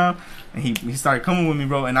turned around and he started coming with me,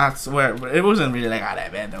 bro. And I swear, it wasn't really like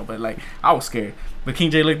that bad though, but like I was scared. But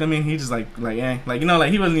King J looked at me and he just like you know,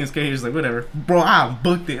 like he wasn't even scared. He was like, whatever, bro. I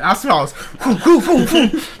booked it. I swear I was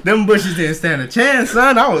them bushes didn't stand a chance,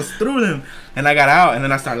 son. I was through them. And I got out, and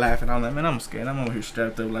then I started laughing. I'm like, man, I'm scared. I'm over here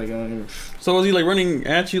strapped up like. So was he like running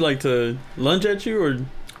at you, like to lunge at you, or?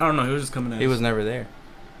 I don't know. He was just coming at us. He was never there.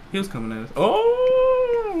 He was coming at us.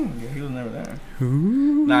 Oh, yeah, he was never there.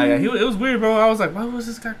 Nah, yeah, it was weird, bro. I was like, why was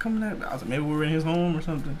this guy coming at me? I was like, maybe we were in his home or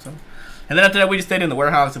something. So, and then after that, we just stayed in the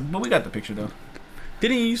warehouse. But we got the picture though.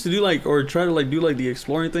 Didn't you used to do like, or try to like do like the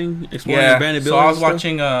exploring thing, exploring Yeah. abandoned So buildings? I was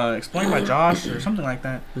watching Exploring by Josh or something like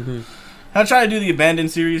that. Mm-hmm. I try to do the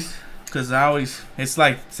abandoned series. Because it's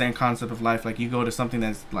like the same concept of life. Like, you go to something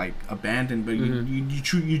that's, like, abandoned, but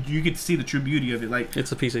you get to see the true beauty of it. Like,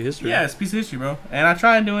 It's a piece of history. yeah, it's a piece of history, bro. And I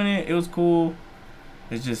tried doing it. It was cool.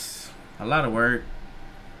 It's just a lot of work.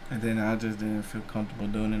 And then I just didn't feel comfortable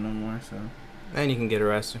doing it no more, so. And you can get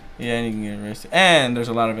arrested. Yeah, and you can get arrested. And there's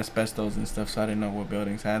a lot of asbestos and stuff, so I didn't know what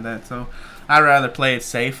buildings had that. So I'd rather play it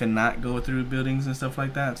safe and not go through buildings and stuff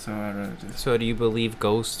like that. So I'd rather just... So do you believe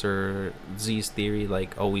ghosts or Z's theory,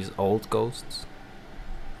 like always old ghosts?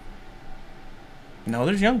 No,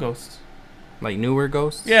 there's young ghosts. Like newer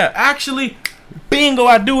ghosts? Yeah, actually, bingo,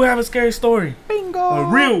 I do have a scary story. Bingo! A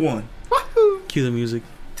real one. Cue the music.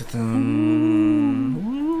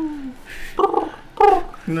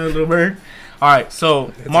 You know, little bird. All right,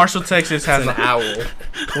 so Marshall, Texas has It's an owl.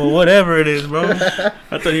 well, whatever it is, bro.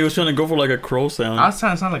 I thought he was trying to go for like a crow sound. I was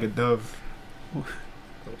trying to sound like a dove.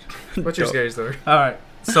 What's your scary story? All right,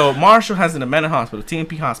 so Marshall has an abandoned hospital,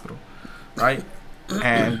 TMP Hospital, right?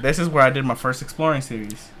 And this is where I did my first exploring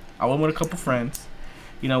series. I went with a couple friends.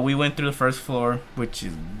 You know, we went through the first floor, which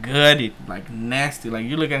is gutted, like nasty. Like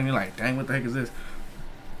you look at it and you're like, dang, what the heck is this?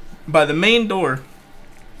 By the main door,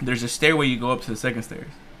 there's a stairway you go up to the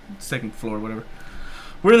second floor, whatever.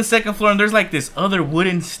 We're in the second floor, and there's like this other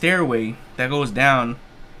wooden stairway that goes down,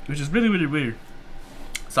 which is really, really weird.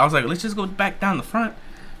 So I was like, let's just go back down the front.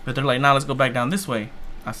 But they're like, nah, let's go back down this way.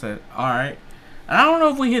 I said, all right. And I don't know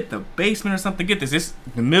if we hit the basement or something. Get this, it's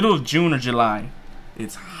the middle of June or July.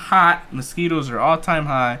 It's hot. Mosquitoes are all-time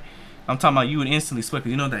high. I'm talking about you would instantly sweat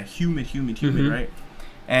because you know that humid, Mhm. right?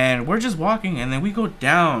 And we're just walking, and then we go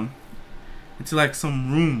down into like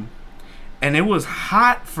some room. And it was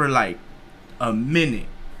hot for like a minute.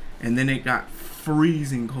 And then it got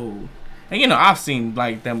freezing cold. And you know, I've seen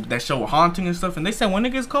like them that show Haunting and stuff. And they said when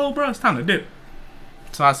it gets cold, bro, it's time to dip.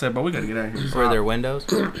 So I said, bro, we got to get out of here. So Were there windows?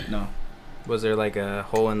 No. Was there like a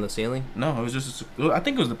hole in the ceiling? No, it was just, I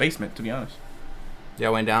think it was the basement, to be honest.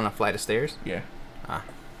 Y'all went down a flight of stairs? Yeah. Ah.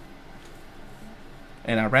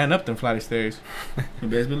 And I ran up them flight of stairs. You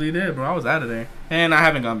best believe that, bro. I was out of there. And I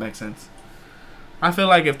haven't gone back since. I feel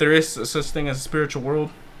like if there is such thing as a spiritual world,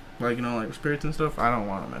 like, you know, like spirits and stuff, I don't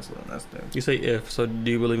want to mess with them. That's them. You say if, so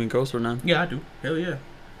do you believe in ghosts or not? Yeah, I do. Hell yeah.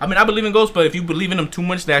 I mean, I believe in ghosts, but if you believe in them too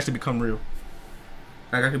much, they actually become real.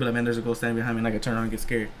 Like, I could be like, man, there's a ghost standing behind me, and I could turn around and get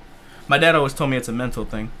scared. My dad always told me it's a mental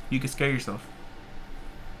thing. You can scare yourself.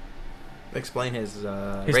 Explain his His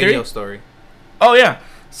radio theory? story. Oh, yeah.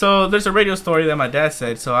 So, there's a radio story that my dad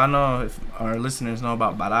said. So, I know if our listeners know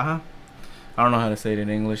about Baraja. I don't know how to say it in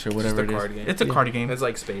English or whatever Just a it is. card game. It's a Yeah. card game. It's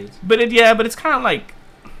like spades. But it's kind of like,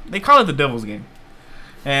 they call it the devil's game.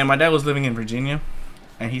 And my dad was living in Virginia.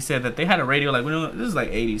 And he said that they had a radio, like, this is like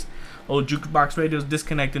 80s. Old jukebox radios,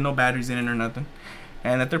 disconnected, no batteries in it or nothing.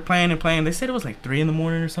 And that they're playing and playing. They said it was like 3 in the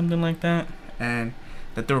morning or something like that. And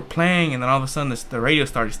that they were playing, and then all of a sudden the radio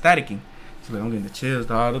started staticking. So like, I'm getting the chills,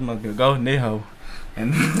 dog. This must be a ghost in this hoe.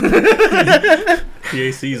 And The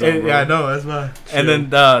AC's on, bro. Yeah, I know, that's why. And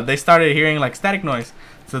then they started hearing like static noise.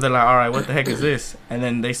 So they're like, all right, what the heck is this? And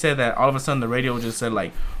then they said that all of a sudden the radio just said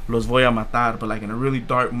like, los voy a matar, but like in a really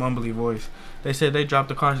dark, mumbly voice. They said they dropped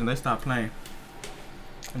the cars and they stopped playing.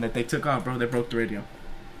 And that they took off, bro. They broke the radio.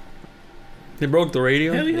 They broke the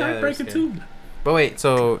radio? Hell yeah, Yeah, I break that's it too. But wait,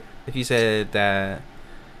 so if you said that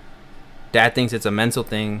Dad thinks it's a mental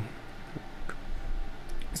thing,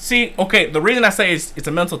 See, okay, the reason I say it's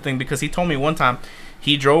a mental thing because he told me one time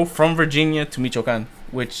he drove from Virginia to Michoacan,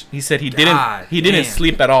 which he said he didn't God didn't damn.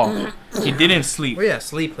 sleep at all. He didn't sleep. well, yeah,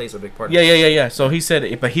 sleep plays a big part. Yeah. So he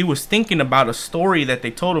said, but he was thinking about a story that they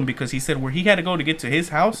told him because he said where he had to go to get to his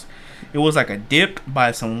house, it was like a dip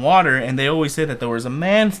by some water, and they always said that there was a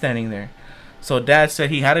man standing there. So Dad said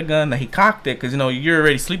he had a gun that he cocked it because you're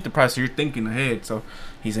already sleep deprived, so you're thinking ahead. So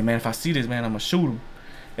he said, man, if I see this man, I'm gonna shoot him.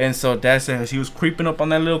 And so Dad said as he was creeping up on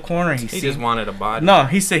that little corner, He just wanted a body. No,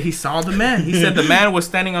 he said he saw the man. He said the man was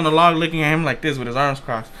standing on the log looking at him like this with his arms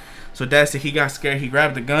crossed. So Dad said he got scared. He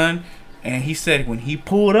grabbed the gun, and he said when he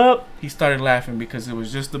pulled up, he started laughing because it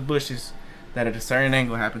was just the bushes that at a certain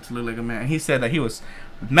angle happened to look like a man. He said that he was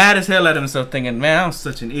mad as hell at himself thinking, man, I'm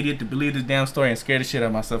such an idiot to believe this damn story and scare the shit out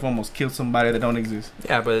of myself. Almost killed somebody that don't exist.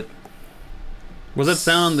 Yeah, but Was that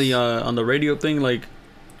sound on the radio thing, like,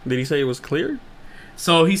 did he say it was clear?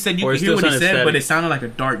 So he said you Or could it hear still what he sounded said, but static? it sounded like a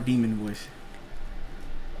dark demon voice.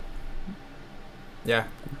 yeah.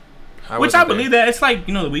 Which I believe that. It's like,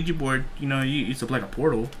 the Ouija board, it's like a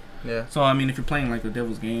portal. Yeah. So, I mean, if you're playing like the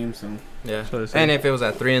devil's game, so. Yeah. So they say. And if it was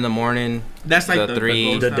at 3 a.m, That's like The three-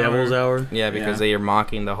 ghost The hour. devil's hour? yeah, because Yeah. they are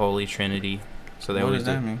mocking the Holy Trinity. So they What always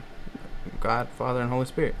does that do mean? God, Father, and Holy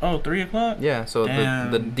Spirit. Oh, 3 o'clock? Yeah, so the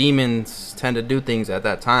Damn. demons tend to do things at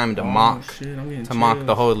that time to Oh, mock shit, I'm getting to mock the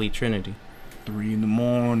chills. Holy Trinity. 3 in the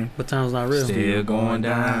morning. But time's not real. Still going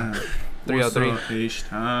down. 303. What's up,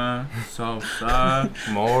 H-Time? Southside.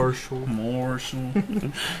 Marshall. Marshall.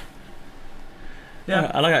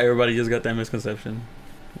 Yeah. I like how everybody just got that misconception.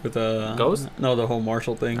 With Ghost? No, the whole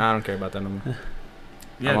Marshall thing. I don't care about that no more.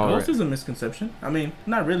 Yeah, I'm over ghost it. is a misconception. I mean,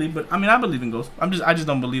 not really, but I believe in ghosts. I just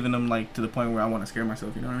don't believe in them like to the point where I want to scare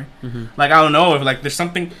myself. You know what I mean? Mm-hmm. Like I don't know if like there's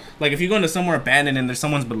something like if you go into somewhere abandoned and there's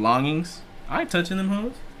someone's belongings, I ain't touching them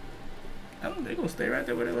hoes. They gonna stay right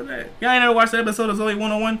there where they was at. Yeah, I never watched the episode of Zoe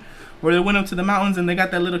 101 where they went up to the mountains and they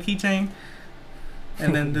got that little keychain.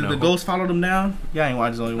 And then the No. ghost followed them down. Yeah, I ain't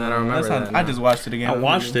watched Zoe 101. I don't remember That's that, I no. just watched it again. I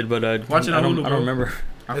watched it, but Watch it on I don't, Hulu, I bro. don't remember.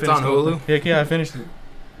 I It's finished on the whole Hulu? thing. Yeah, I finished it.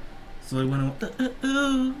 Zoe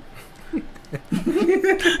 101.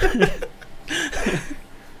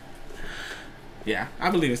 Yeah, I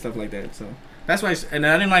believe in stuff like that. So that's why, and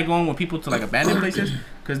I didn't like going with people to like abandoned places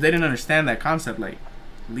because they didn't understand that concept. Like,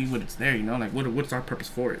 leave what it's there, like what's our purpose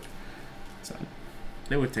for it? So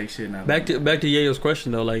they would take shit now. Back to Yayo's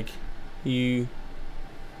question though, like you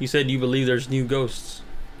said you believe there's new ghosts.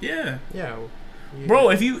 yeah, Yeah. bro.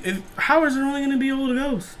 If how is there only gonna be old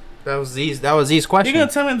ghosts? That was Z's You question. gonna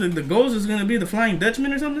tell me the ghost is gonna be the Flying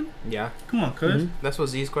Dutchman or something? Yeah. Come on, cuz. Mhm. That's what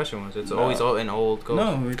Z's question was. It's No. always an old ghost.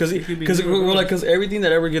 No, Because it could be new ghosts. everything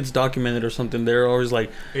that ever gets documented or something, they're always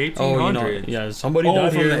like, oh, you know, yeah, somebody Oh,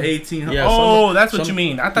 died from here. the 1800s. Yeah, oh, that's what some- you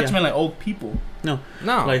mean. I thought yeah. you meant like old people. No.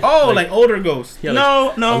 Like- Oh, like older ghosts. Yeah,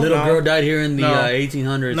 no, no. a little no. girl died here in the No.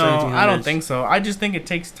 1800s. No, 1700s. I don't think so. I just think it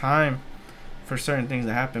takes time for certain things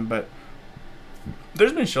to happen. But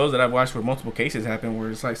there's been shows that I've watched where multiple cases happen where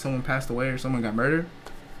it's like someone passed away or someone got murdered.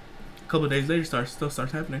 A couple of days later, still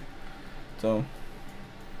starts happening. So,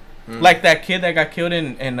 like that kid that got killed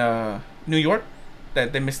in New York,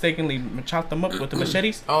 that they mistakenly chopped them up with the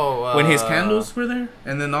machetes when his candles were there,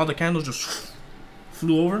 and then all the candles just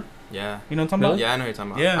flew over. Yeah. You know what I'm talking about? Yeah, I know what you're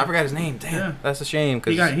talking about. Yeah. I forgot his name. Damn. Yeah. That's a shame.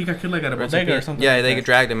 Cause He got killed like at a rest in bodega or peace. something. Yeah, like they that.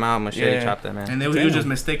 dragged him out, machete Yeah. chopped that man. And he was Damn. just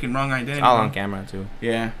mistaken wrong identity. It's all bro. on camera too.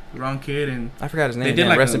 Yeah, wrong kid, and I forgot his name. they did Damn,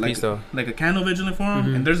 like rest a, in like, peace though. like a candle vigilant for him.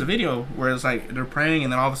 Mhm. And there's a video where it's like they're praying,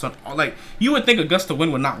 and then all of a sudden, like you would think a gust of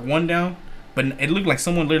wind would knock one down, but it looked like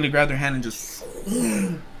someone literally grabbed their hand and just threw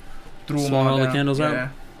them Swung all the down. candles out?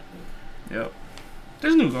 Yep.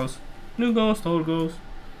 There's new ghosts, old ghosts.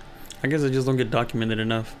 I guess they just don't get documented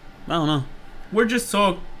enough. I don't know. We're just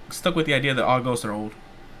so stuck with the idea that all ghosts are old.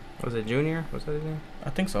 Was it Junior? Was that his name?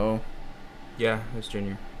 I think so. Yeah, it was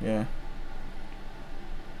Junior. Yeah.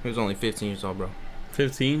 He was only 15 years old, bro.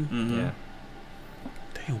 15. Mm-hmm. Yeah.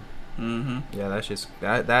 Damn. Mm-hmm. Yeah,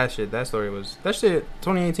 that story was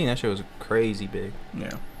 2018. That shit was crazy big.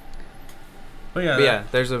 Yeah. But yeah. But yeah,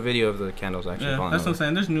 there's a video of the candles actually Yeah, falling that's what I'm over.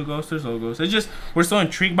 saying. There's new ghosts, there's old ghosts. It's just we're so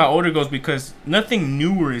intrigued by older ghosts because nothing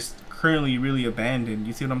newer is currently really abandoned.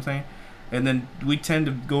 You see what I'm saying? And then we tend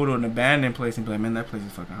to go to an abandoned place and be like, man, that place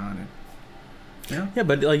is fucking haunted. Yeah. Yeah,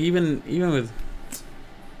 but like even with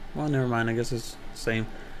Well, never mind. I guess it's the same.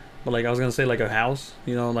 But like I was gonna say, like a house.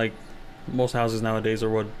 You know, like most houses nowadays are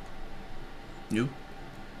what. You?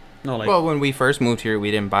 No, like. Well, when we first moved here,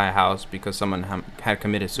 we didn't buy a house because someone had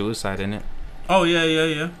committed suicide in it. Oh yeah.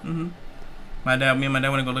 Mm-hmm. Me and my dad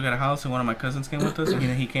went to go look at a house, and one of my cousins came with us, and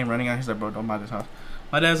he came running out. He's like, "Bro, don't buy this house."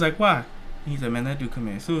 My dad's like, "Why?" He said, "Man, that dude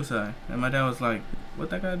committed suicide." And my dad was like,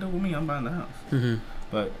 "What that got to do with me? I'm buying the house." Mm-hmm.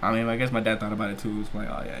 But I mean, I guess my dad thought about it too. It was like,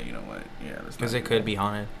 "Oh yeah, you know what? Yeah, Because it could be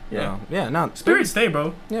haunted. Yeah. Yeah. No. Spirits stay,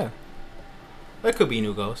 bro. Yeah. It could be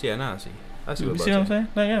new ghosts. Yeah. Nah. I see. I see You what see what I'm saying?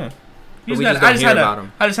 Like, yeah. But we just don't hear about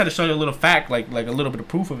them. I just had to show you a little fact, like a little bit of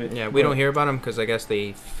proof of it. Yeah, we don't hear about them because I guess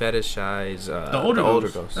they fetishize the older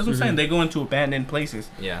ghosts. That's what I'm saying. They go into abandoned places.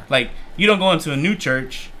 Yeah. Like, you don't go into a new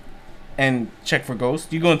church and check for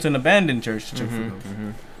ghosts. You go into an abandoned church to check for ghosts. Mm-hmm.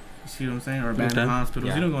 You see what I'm saying? Or abandoned hospitals.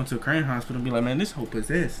 Yeah. You don't go into a current hospital and be like, man, this whole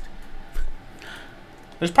possessed.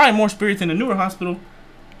 There's probably more spirits in the newer hospital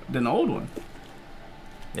than the old one.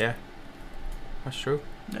 Yeah. That's true.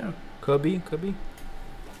 Yeah. Could be. Could be.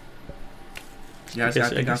 Yeah, I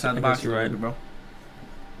think outside the box, you're right, bro.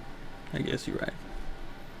 I guess you're right.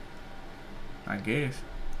 I guess.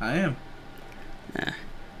 I am. Nah.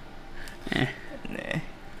 Nah.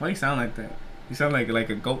 Why you sound like that? You sound like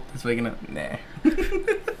a goat that's waking up. Nah.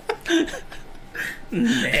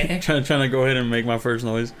 Nah. trying to go ahead and make my first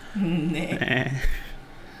noise. Nah.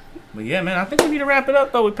 But yeah, man, I think we need to wrap it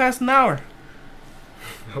up though. We passed an hour.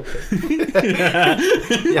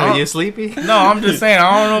 Yeah, you sleepy? No, I'm just saying.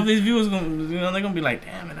 I don't know if these viewers gonna, they're gonna be like,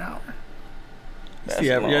 damn, an hour. That's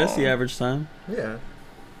the average time. Yeah.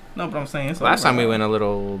 No, but I'm saying it's Last time we went a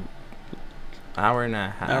little hour and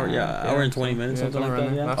a half. Hour and 20 minutes, something like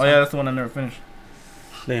that. Yeah. Oh yeah, that's the one I never finished.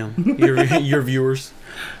 Damn, your viewers.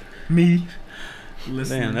 Me. Listeners.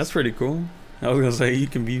 Damn, that's pretty cool. I was gonna say you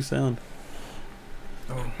can view sound.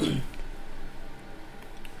 Oh.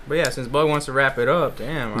 But yeah, since Bug wants to wrap it up,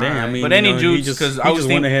 damn. Damn, right. I mean, but any juice, because I was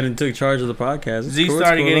went ahead and took charge of the podcast. Z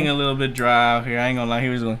started getting a little bit dry out here. I ain't gonna lie, he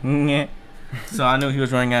was going, yeah. So I knew he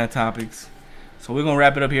was running out of topics. So we're gonna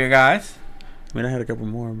wrap it up here, guys. I mean, I had a couple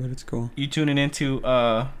more, but it's cool. You tuning into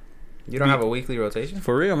You don't have a weekly rotation?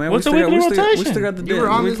 For real, man. What's a weekly rotation? We still got the You were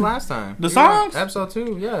on this last time. The songs? Episode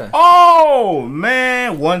 2, yeah. Oh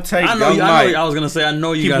man, one take. I know. I was gonna say I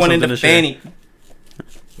know you keep got one something in to the share. fanny.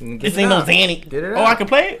 Get This it ain't no out. Zanny. Get it out. Oh, I can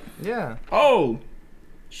play it? Yeah. Oh.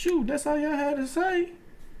 Shoot, that's all y'all had to say.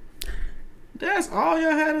 That's all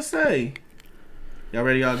y'all had to say. Y'all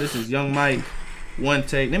ready, y'all? This is Young Mike. One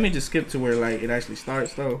take. Let me just skip to where like it actually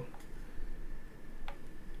starts though.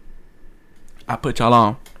 I put y'all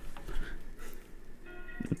on.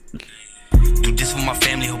 Do this for my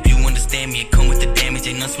family, hope you understand me. It come with the damage,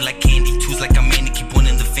 ain't nothing like candy. Choose like I'm Manny, keep one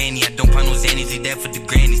in the fanny. I don't find no Xannies, leave that for the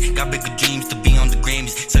grannies. Got bigger dreams to be on the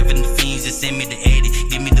Grammys. Serving the fiends, just send me the edit.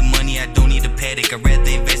 Give me the money, I don't need a paddock. I'd rather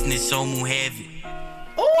invest in this soul, move heavy.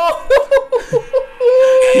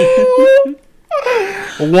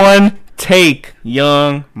 One take,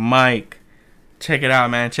 Young Mike. Check it out,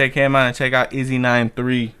 man. Check him out and check out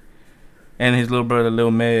Izzy93 and his little brother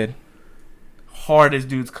Lil Med. Hardest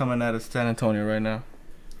dudes coming out of San Antonio right now.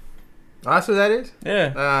 Oh, that's what that is?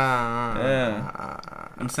 Yeah. Yeah.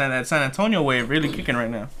 I'm saying that San Antonio wave really kicking right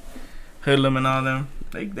now. Hoodlum and all them.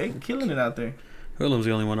 They killing it out there. Hoodlum's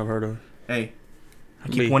the only one I've heard of. Hey. I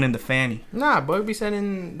keep one in the fanny. Nah, Bug be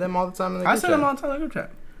sending them all the time in the group I send them chat. all the time in the group chat.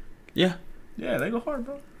 Yeah. Yeah, they go hard,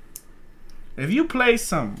 bro. If you play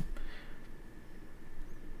some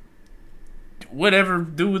whatever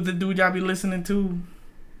dude the dude y'all be listening to,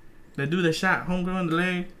 the dude that shot homegirl in the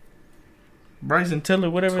leg, Bryson Tiller,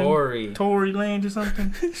 whatever, Tory Lanez or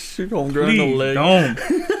something. Shoot homegirl in the leg. Don't.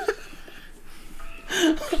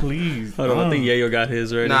 Please. Hold on, I think Yayo got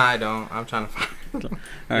his already. Nah, I don't. I'm trying to find. All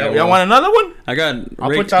right, y'all want another one? I got.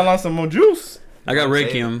 I'll put y'all on some more juice. I got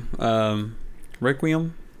Requiem.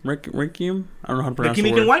 Requiem. I don't know how to pronounce the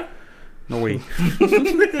the word. White? No wait.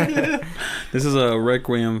 This is a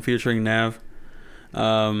Requiem featuring Nav.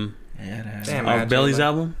 Damn, Off Belly's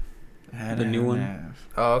album. The new one. Nav.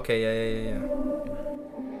 Oh, okay. Yeah.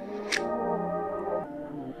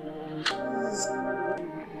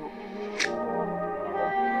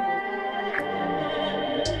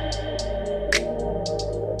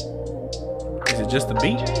 Is it just the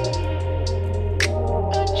beat?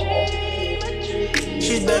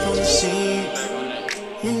 She's back on the scene.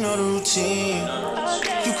 You know the routine.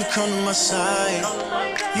 You could come to my side.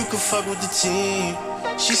 You could fuck with the team.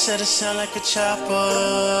 She said it sound like a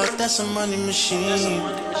chopper. That's a money machine.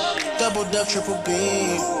 Double dub, triple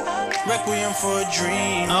beam. Requiem for a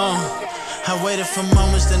dream. I waited for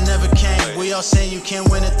moments that never came. We all saying you can't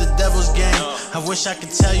win at the devil's game. I wish I could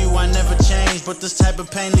tell you I never changed, but this type of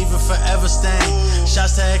pain leave a forever stain.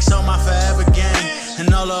 Shots to XO, my forever game.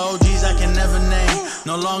 And all the OGs I can never name.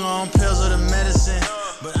 No longer on pills or the medicine.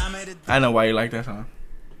 But I made it. I know why you like that song.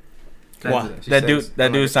 Why? That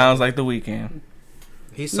dude sounds like The Weeknd.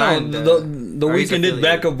 He No, signed. the or he's Weeknd did affiliated.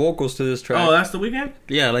 backup vocals to this track. Oh, that's The Weeknd?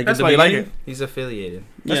 Yeah, like That's at the why you like beginning. it? He's affiliated.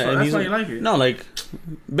 Yeah, and That's he's why you like it. No, like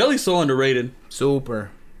Billy's so underrated.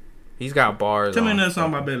 Super. He's got bars. Tell me on another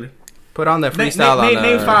song by Billy. Put on that freestyle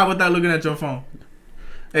Name on. 5 without looking at your phone.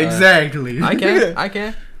 Exactly. I can. I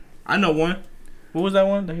can. I know one. What was that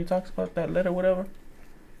one that he talks about? That letter, whatever.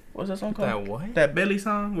 What's that song called? That what? That Billy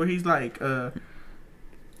song where he's like,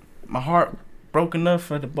 my heart broke enough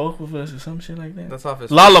for the both of us or some shit like that. That's off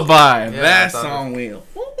his. Lullaby. Yeah, that that's off song will.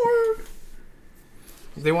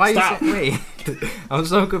 Then why Stop. you say, wait? I'm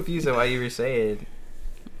so confused at why you were saying.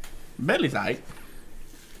 Billy's aight.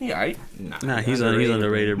 He aight. Nah, he's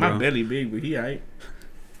underrated, My bro. belly big, but he aight.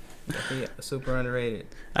 Yeah, super underrated.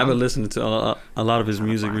 I've been listening to a lot of his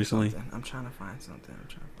music recently. I'm trying to find something.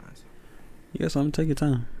 You got something? Take your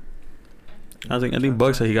time. I think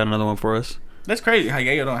Bug said he got another one for us. That's crazy how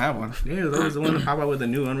Yayo don't have one. Yeah, was always the one to pop out with a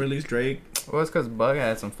new unreleased Drake. Well, it's because Bug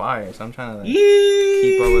had some fire, so I'm trying to like, Yee.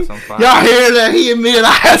 keep up with some fire. Y'all hear that? He admitted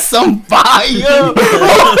I had some fire.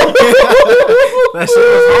 That shit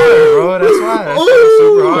was hard, bro. That's why. That shit was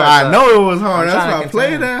super hard. I so- know it was hard. I'm That's trying why to I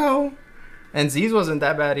played contain. that hoe. And Z's wasn't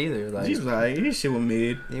that bad either. Like He was like, his shit was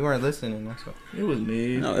mid. you weren't listening. That's what. It was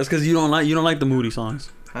mid. No, it's because you don't like the moody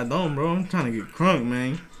songs. I don't, bro. I'm trying to get crunk,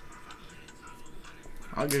 man.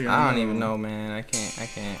 I'll give you. I don't even know, man. I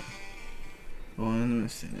can't. Oh, let me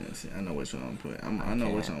see. I know which one I'm put. I know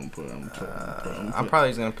which one I'm put. I'm probably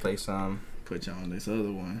just gonna play some. Put you on this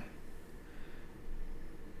other one.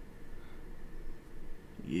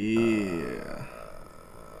 Yeah.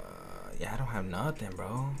 Yeah, I don't have nothing,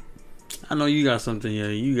 bro. I know you got something. Yeah,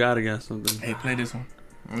 you gotta got something. Hey, play this one.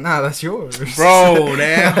 Nah, that's yours, Bro,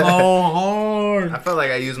 that whole hard. I felt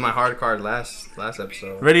like I used my hard card last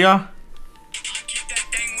episode. Ready, y'all? Keep that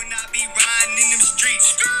thing when I be riding in them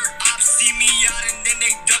streets. Ops see me out and then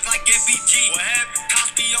they duck like FBG. What happened?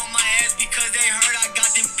 Cops be on my ass because they heard I got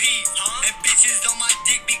them peas. And bitches on my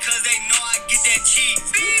dick because they know I get that cheese.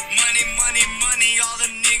 Money, money, money, all the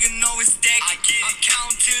niggas know it's stacked. I'm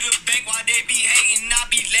counting to the bank while they be hating, I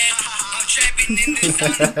be laughing. I'm trapping in the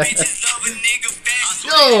zone, bitches love a nigga fast.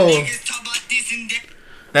 Niggas talk about this and that.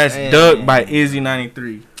 That's Hey. Duck by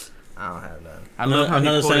Izzy93. I don't have none. I love how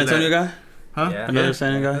Another he San quoted Antonio that. guy. Huh? Yeah. Another San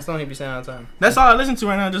Antonio guy. That's the one he be saying all the time. That's all I listen to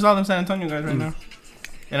right now. Just all them San Antonio guys right now.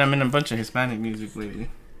 And I'm in a bunch of Hispanic music lately.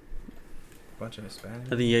 Bunch of Hispanic. I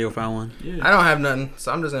think Yayo found one. Yeah. I don't have nothing,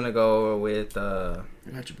 so I'm just gonna go with I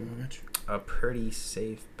got you, bro. I got you. a pretty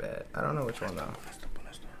safe bet. I don't know which one though.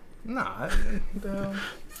 Nah.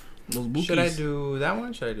 Those bookies. Should I do that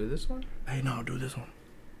one? Should I do this one? Hey, no, do this one.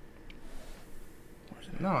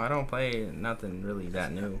 No, I don't play nothing really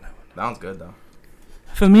that new. That one's good though.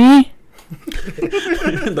 For me?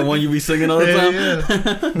 The one you be singing all the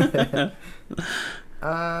time.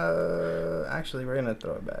 Actually, we're gonna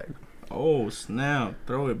throw it back. Oh, snap.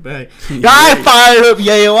 Throw it back. I fired up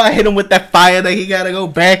Yayo. I hit him with that fire that he got to go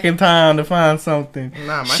back in time to find something.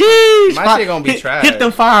 Nah, my Sheesh. my shit gonna be trash. Hit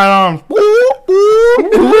them firearms. Hit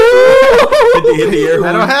the air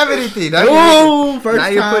I don't horn. have anything. Now Ooh, first now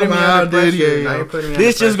you're time putting me I under did, pressure. yeah. Now you're putting me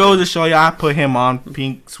This under just goes to show you I put him on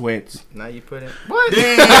pink sweats. Now you put it. What?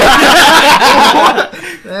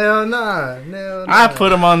 Hell nah. Hell nah. I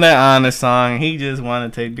put him on that honest song. He just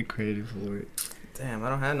want to take the credit for it. Damn, I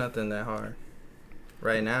don't have nothing that hard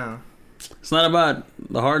right now. It's not about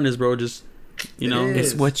the hardness, bro. Just you know, It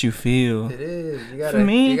is. It's what you feel. It is. You gotta. For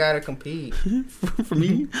me? You gotta compete. for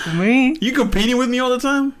me. For me, You competing with me all the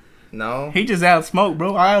time? No. he just outsmoked,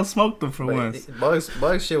 bro. I outsmoked him for But once.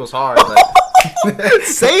 Bugs shit was hard. Like,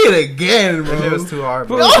 Say it again, that shit bro. was too hard,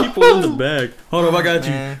 Bro, bro. people in the back. Hold up, I got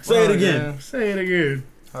you. Man. Say it Oh, again. yeah. Say it again.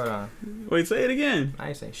 Hold on. Wait, say it again. I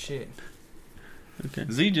ain't say shit.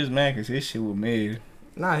 Z just mad because his shit was mid.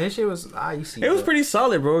 Nah, his shit was. You see. It was pretty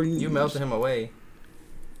solid, bro. You melted him away.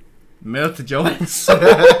 Melted your ass.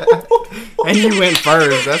 And you went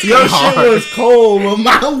first. That's Your kind of shit hard. was cold, but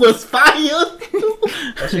mine was fire.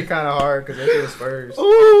 That shit kind of hard because that shit was first.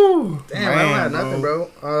 Ooh. Damn, I don't have nothing, bro.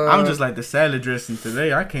 I'm just like the salad dressing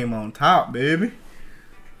today. I came on top, baby.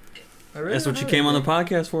 That's what you came on the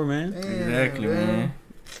podcast for, man. Exactly, man.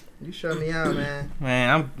 You shut me out,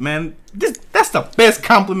 man. That's the best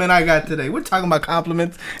compliment I got today. We're talking about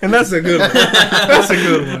compliments, and that's a good one. That's a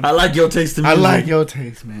good one. I like your taste in I music. like your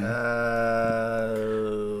taste, man.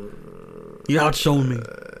 You outshone me.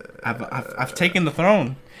 I've taken the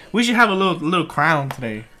throne. We should have a little crown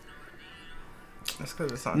today. That's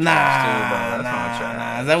because it's on trash too, bro. That's on Nah.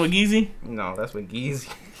 trash. Is that what Geezy? No, that's what Geezy.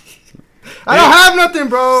 I don't have nothing,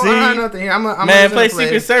 bro. See? I don't have nothing. I'm Man, play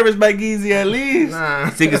Secret Service by Geezy at least. Nah.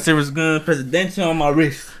 Secret Service gun, presidential on my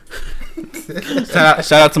wrist.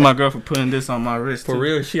 shout out to my girl for putting this on my wrist. For too.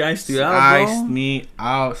 real, she iced you out, Iced bro. me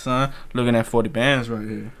out, son. Looking at 40 bands right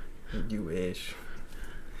here. You wish.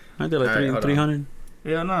 I did like All right, hold on. 300.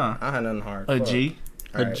 Yeah, nah. I had nothing hard. A Fuck. G.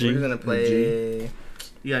 All right, G. we're gonna play.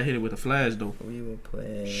 You gotta hit it with a flash though. We will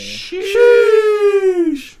play.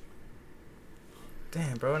 Sheesh.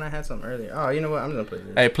 Damn, bro, and I had something earlier. Oh, you know what? I'm gonna play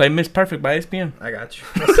this. Hey, play Miss Perfect by SPM. I got you.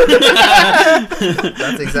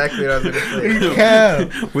 That's exactly what I was gonna play. Yeah.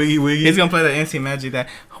 Wiggy wiggy. He's gonna play the NC Magic that.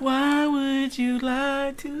 Why would you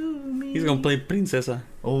lie to me? He's gonna play Princesa.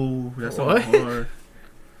 Oh, that's so What? hard.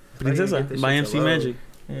 Princesa this by shit MC to load. Magic.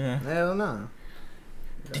 Yeah. Hell no.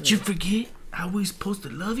 Did you forget how we supposed to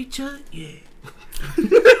love each other? Yeah.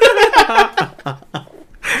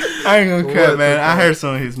 I ain't gonna cut, What man. the I fuck? heard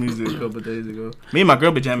some of his music a couple days ago. Me and my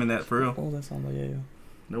girl be jamming that for real. Oh, that song by Yayo.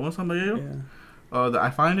 The one song by you? Yeah. Oh, the I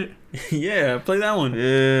Find It? Yeah, play that one.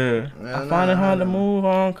 Yeah. Hell I find it hard to no. move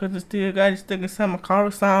on because it still got it stuck inside my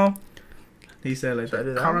car sound. He said like Should I do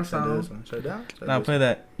that. that Car one? Should I do sound. this one? Should I do that? Should I Now do play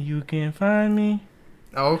that. You can find me.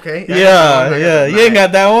 this one? Oh, okay. Yeah. You ain't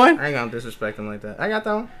got that one? I ain't gonna disrespect him like that. I got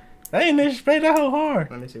that one. I ain't disrespect that whole hard.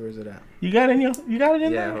 Let me see, where's it at? You got it in Yeah,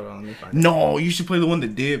 there? hold on, let me find it. No, you should play the one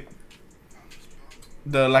that did.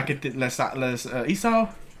 The like it let's Esau.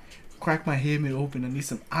 Crack my head open. I need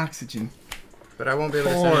some oxygen. But I won't be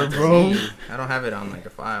able to Hard, send it to bro. you. I don't have it on like a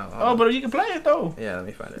file. Hold Oh, on. but you can play it though. Yeah, let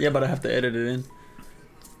me find it. Yeah, but I have to edit it in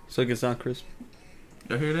so it can sound crisp.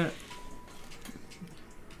 You hear that?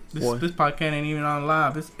 What? This podcast ain't even on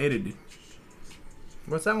live. It's edited.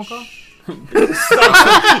 What's that one called?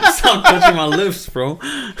 Stop touching my lips, bro.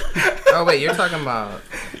 Oh wait, you're talking about.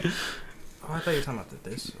 Oh, I thought you were talking about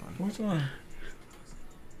this one. Which one?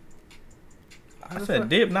 How I the said fuck-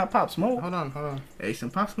 dip, not Pop Smoke. Hold on. Hey,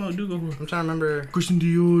 some Pop Smoke do go. I'm trying to remember. Christian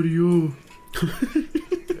Dior.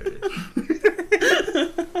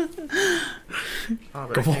 Oh,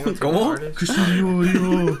 but Come I can't on, to come the on. artist. Christian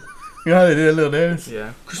Dior. You know how they did a little dance?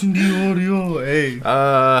 Yeah. Christian Dior. Hey.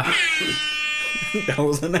 That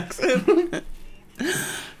was an accent.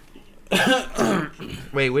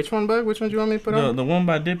 Wait, which one, Bug? Which one do you want me to put on? The one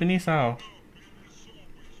by Dip and Esau.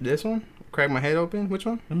 This one? Crack my head open? Which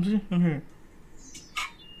one? Let me see. I'm here.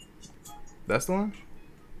 That's the one?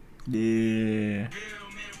 Yeah.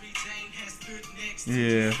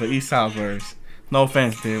 Yeah, for Esau verse. No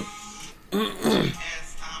offense, Dip.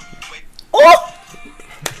 Oh!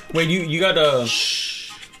 Wait, you got the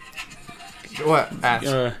What?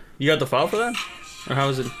 Ask. you got the file for that, or how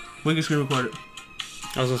is it? We can screen record it.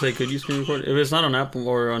 I was gonna say, could you screen record it? If it's not on Apple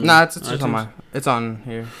or on Nah, it's just iTunes, on my. It's on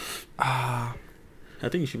here. I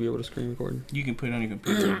think you should be able to screen record. You can put it on your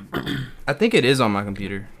computer. I think it is on my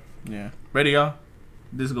computer. Yeah. Ready, y'all?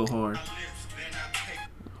 This go hard.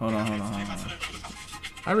 Hold on.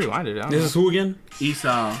 I rewinded it. I don't This know. is who again?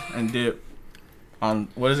 Esau and Dip on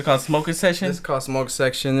what is it called? Smoking session. This is called Smoke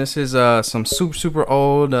Section. This is some super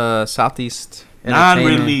old Southeast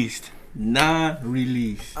entertainment.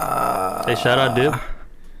 Non-released. Hey, shout out Dip.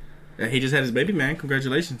 Yeah, he just had his baby, man.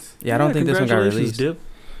 Congratulations. Yeah, I don't think this one got congratulations, released. Dip.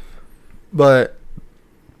 But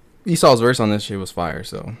Esau's verse on this shit was fire.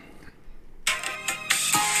 So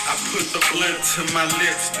I put the blunt to my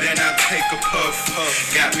lips, then I take a puff.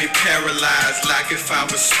 Got me paralyzed like if I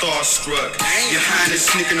was starstruck. Your highness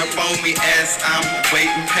sneaking up on me as I'm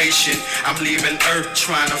waiting patient. I'm leaving Earth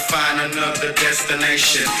trying to find another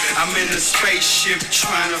destination. I'm in a spaceship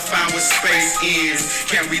trying to find where space ends.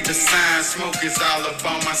 Can't read the signs, smoke is all up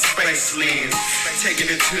on my space lens. Taking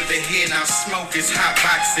it to the head, now smoke is hot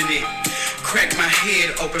boxing it. Crack my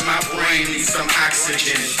head, open my brain, need some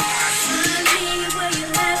oxygen.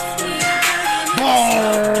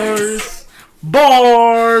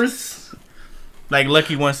 Bars. Like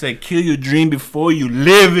Lucky once said, kill your dream before you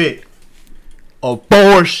live it.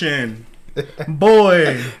 Abortion.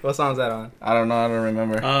 Boy. what song's that on? I don't know. I don't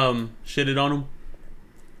remember. Shitted on him.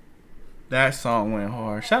 That song went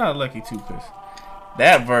hard. Shout out Lucky too, cause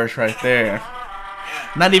that verse right there,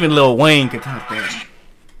 not even Lil Wayne could top that.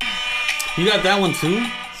 You got that one too?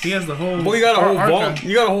 He has the whole. Boy, you got a whole archive. vault.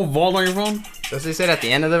 You got a whole vault on your phone? Does he say it at the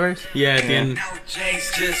end of the verse? Yeah, at the end. No J's,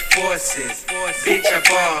 just forces. Bitch, I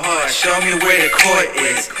ball hard. Show me where the court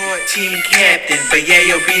is. Team captain, but yeah,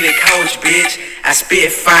 you'll be the coach, bitch. I spit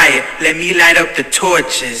fire. Let me light up the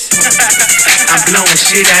torches. I'm blowing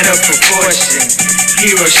shit out of proportion.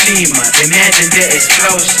 Hiroshima, imagine the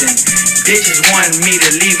explosion. Bitches want me to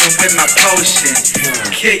leave them with my potion.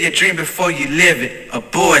 Kill your dream before you live it.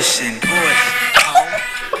 Abortion.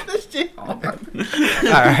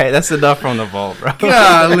 Alright, that's enough from the vault, bro.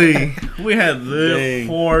 Golly. We had the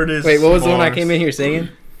hardest. Wait, what was the one I came in here singing?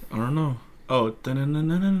 I don't know. Oh,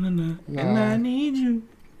 and I need you.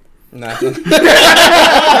 Nah.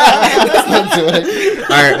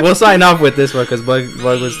 Alright, we'll sign off with this one because Bug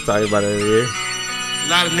was talking about it earlier. A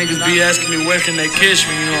lot of niggas be asking me where can they kiss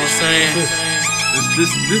me, you know what I'm saying?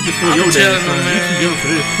 This before your day, son. You too young for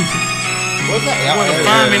this. What's that? You wanna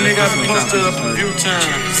find me, nigga? I been posted up a few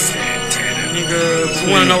times. Nigga,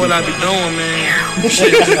 you wanna know what I be doing, man?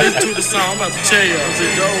 Shit, just listen to the song. I'm about to tell you.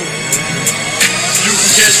 You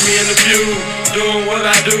can catch me in the view, doing what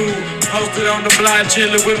I do. Posted on the block,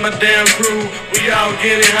 chillin' with my damn crew. We all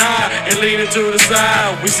getting high and leaning to the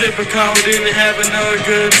side. We sippin' codeine and having a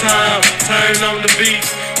good time. Turn on the beat,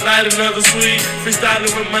 light another sweet.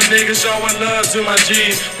 Freestyling with my niggas, showing love to my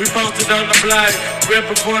G's. We posted on the block,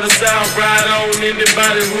 reppin' for the South. Ride on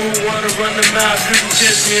anybody who wanna run them out. You can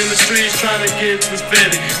catch me in the streets trying to get this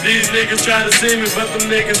fetty. These niggas try to see me, but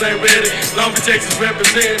them niggas ain't ready. Long Beach, Texas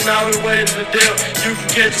representing all the way to the deal. You can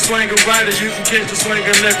catch a swinger rider, you can catch a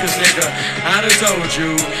swinger liquors, nigga. I done told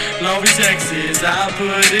you, Long Beach, Texas, I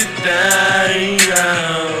put it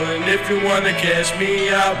down. And if you wanna catch me,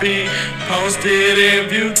 I'll be posted in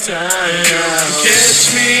Viewtown.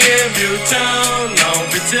 Catch me in Viewtown, Long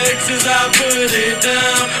Beach, Texas, I put it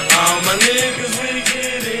down. All my niggas, we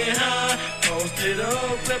getting high. Posted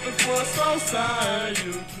up, reppin' for Southside.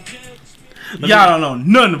 You can catch me. Y'all don't know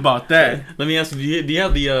nothing about that. Let me ask you, do you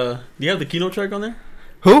have the Kino track on there?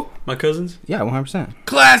 Who? My Cousins? Yeah, 100%.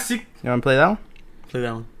 Classic. You want to play that one? Play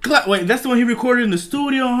that one. Wait, that's the one he recorded in the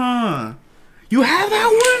studio, huh? You have that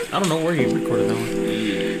one? I don't know where he recorded that one.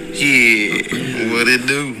 Yeah, what it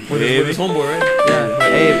do? With his homeboy, right? Yeah.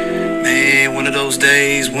 Hey. Man, one of those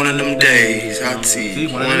days, one of them days. I'll tell you,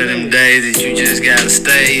 one of them days that you just gotta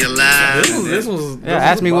stay alive. This was. Yeah,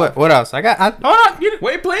 ask me what else. I got. Hold on.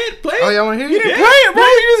 Wait, play it. Oh, y'all want to hear it? You didn't play it, bro.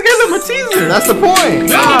 You just gave them a teaser. That's the point.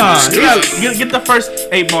 Nah, get the first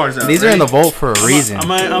 8 bars out. These are in the vault for a reason. I'm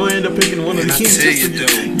gonna end up picking one of I these. tell you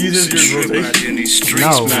though, Use it's a this trip out rotation. here in these streets,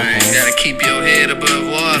 No, man. man. Gotta keep your head above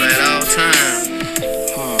water at all times.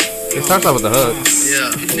 It starts off with the hook.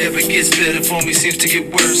 Yeah, it never gets better for me, seems to get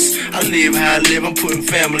worse. I live how I live, I'm putting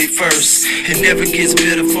family first. It never gets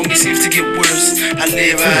better for me, seems to get worse. I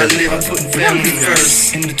live how I live, I'm putting family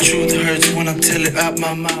first. And the truth hurts when I tell it out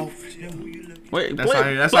my mouth. Wait, That's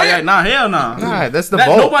how. Nah, hell nah. Nah, that's the That,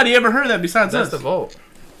 vault. nobody ever heard that besides That's us. the vault.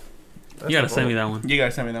 You gotta send me that one. You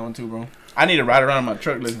gotta send me that one too, bro. I need to ride around in my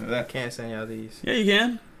truck listening to that. Can't send y'all these. Yeah, you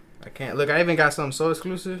can. I can't. Look, I even got something so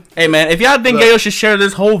exclusive. Hey man, if y'all think Gayo should share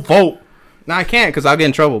this whole vote, No, I can't because I'll get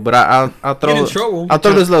in trouble. But I'll throw. Get in trouble. I'll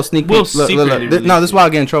throw this little sneak peek. We'll Look, secretly release no, this is why I'll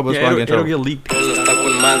get in trouble. This is Yeah, why I'll get in it'll trouble. get leaked. Está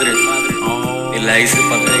con madre y la hice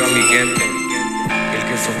para toda mi gente. El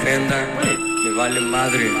que se ofenda me vale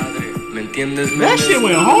madre. ¿Me entiendes? that shit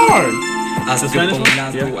went hard. Hazte Spanish pa' one? un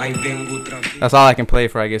lado, Yeah. ahí vengo otra vez. That's all I can play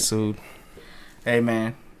before I get sued. Hey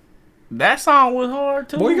man, that song was hard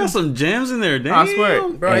too. Boy, you got some jams in there, damn. I swear.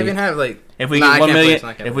 Bro, I even have like. If we Nah, I get 1 can't play million, this,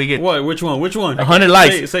 I can't if play we get What? Which one? 100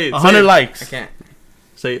 likes, Say it. 100 I likes. can't.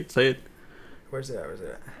 Say it. Say it. Where's it at? Where's it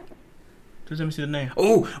at? Just let me see the name.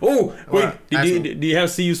 Oh, wait. What? Do you have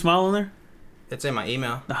 "See You Smile" on there? It's in my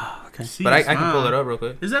email. Ah, okay. But I can pull it up real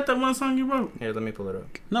quick. Is that the one song you wrote? Here, let me pull it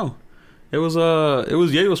up. No, it was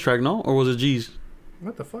Yayo's track, no, or was it G's?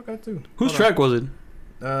 What the fuck I do? Whose track was it?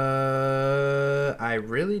 I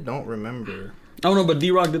really don't remember. Oh no, but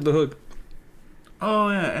D-Rock did the hook. Oh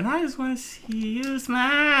yeah, and I just want to see you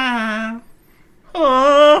smile.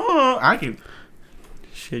 Oh, I can.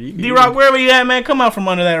 Shit, you D-Rock, wherever you at, man, come out from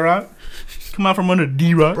under that rock. Come out from under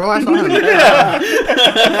D-Rock. Bro, I saw him.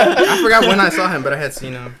 I forgot when I saw him, but I had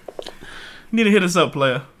seen him. You need to hit us up,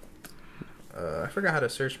 player. I forgot how to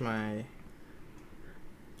search my.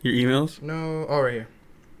 Your emails? No, oh right here.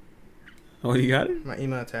 Oh, you got it? My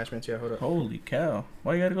email attachments. Yeah, hold up. Holy cow.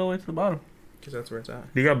 Why you gotta go way to the bottom? Cause that's where it's at.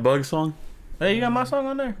 You got Bug song? Hey, you got my song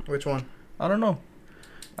on there? Which one? I don't know.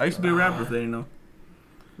 I used to be a rapper if they didn't know.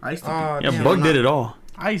 I used to be. Oh, Yeah, damn, Bug I'm did not- it all.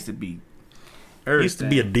 I used to be. He used to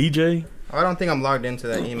be a DJ. Oh, I don't think I'm logged into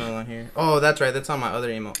that email on here. Oh, that's right. That's on my other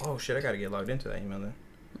email. Oh shit, I gotta get logged into that email then.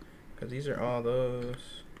 Cause these are all those.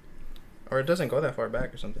 Or it doesn't go that far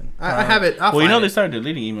back or something. I have it. I'll Well, you know find they it. started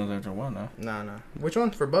deleting emails after a while now. Nah. Which one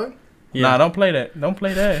for Bug? Yeah. Nah, don't play that. Don't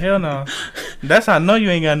play that. Hell no. That's how I know you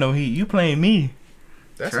ain't got no heat. You playing me.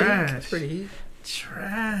 That's Trash. Heat. That's pretty heat.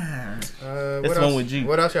 Trash. What It's else? one with G.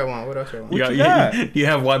 What else y'all want? What else y'all want? What you got? You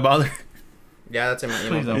have Why Bother? Yeah, that's in my Please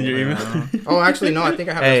email. don't. Your email? Oh, actually, no. I think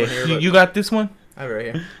I have Hey, this one here. But you got this one? I have it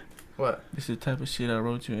right here. What? This is the type of shit I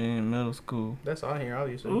wrote you in middle school. That's on here. I'll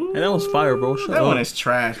use it. Ooh, Hey, that was fire, bro. Shut that up. one is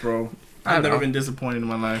trash, bro. I I've never know. been disappointed in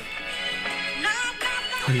my life.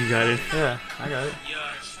 Oh, you got it. Yeah, I got it.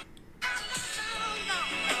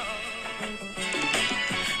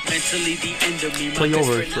 Mentally the end of me. My Play best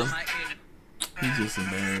over, friend bro. on my He's just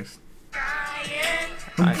embarrassed.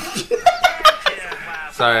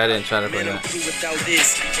 Sorry, I didn't try to play Man, I'm that. through with all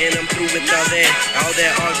this, and I'm through with all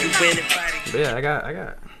that arguing and fighting. But yeah, I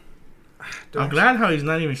got. I'm glad how he's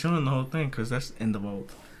not even showing the whole thing because that's in the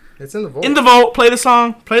vault. It's in the vault. In the vault, play the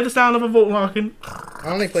song, play the sound of a vault locking. I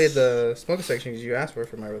only played the smoking section because you asked for it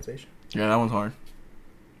for my rotation. Yeah, that one's hard.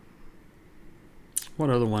 What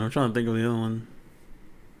other one? I'm trying to think of the other one.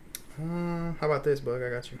 How about this, Bug? I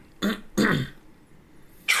got you.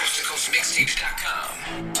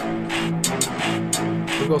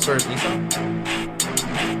 Who goes first? Esau?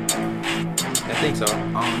 I think so.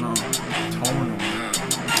 Oh no. Tonal.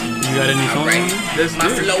 You got any songs? This My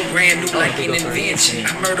flow brand new like think an I'll start. invention.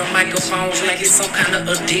 I murder microphones like it's some kind of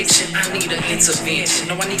addiction. I need an intervention.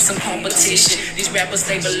 No, I need some competition. These rappers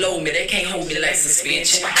stay below me. They can't hold me like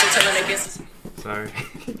suspension. So tell them they been Sorry.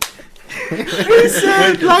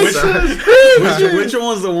 Which one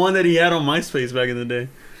was the one that he had on MySpace back in the day?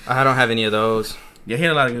 I don't have any of those. Yeah, he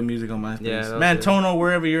had a lot of good music on MySpace. Yeah, that was Man, good. Tono,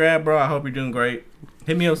 wherever you're at, bro, I hope you're doing great.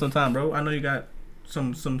 Hit me up sometime, bro. I know you got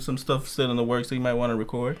some stuff still in the works that you might want to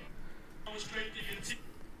record.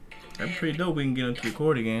 That'd be pretty dope. We can get him to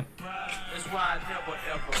record again.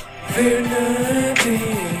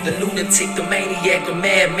 The lunatic, the maniac, the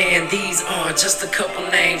madman. These are just a couple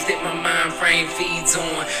names that my mind frame feeds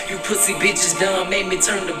on. You pussy bitches done made me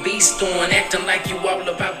turn the beast on. Acting like you all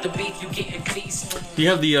about the beef, you getting feast on. Do you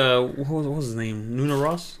have the what was his name? Nuna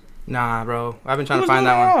Ross? Nah, bro. I've been trying Who's to find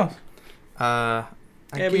that going one. off?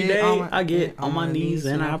 Every day I get on my knees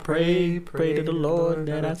and I pray to the Lord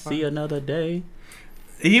that I see another day.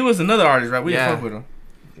 He was another artist, right? We Yeah. didn't fuck with him.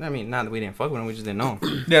 I mean, not that we didn't fuck with him, we just didn't know him.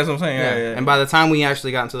 Yeah, that's what I'm saying. Yeah. And by the time we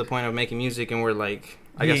actually got to the point of making music and we're like,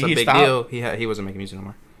 I guess a He big stopped? deal, he wasn't making music no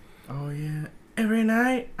more. Oh yeah. Every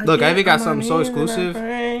night. Look, I even got get on something so my knees and I exclusive.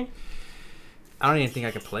 pray. I don't even think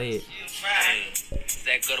I could play it.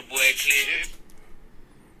 That good boy clip.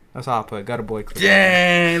 That's all I'll put. Gutter Boy clip.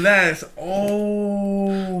 Dang, that's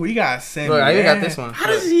you got sent. Look, I even got this one. How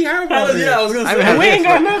does he have all this? Yeah, I was gonna I say. even have We this. ain't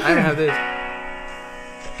got Look, nothing. I even have this.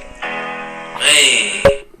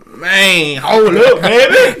 Man, hold up,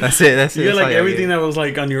 baby. That's it. That's it. You got That's all like I everything get. that was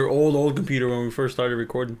like on your old computer when we first started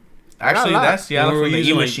recording. Actually, lot. that's When we were from the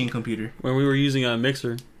using, like- E-Machine computer. When we were using a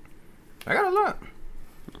mixer. I got a lot.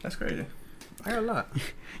 That's crazy. I got a lot.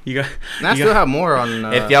 You got And I You still got- have more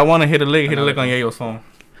on. If y'all want to hit a lick another on thing. Yayo's phone.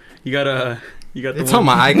 you got the It's one, on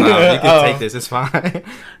my iCloud. You can Oh. take this. It's fine.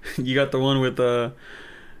 You got the one with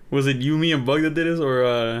was it you, me, and Bug that did this,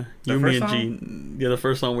 or you, me, first and G? Yeah, the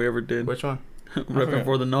first song we ever did. Which one? Repping forgot.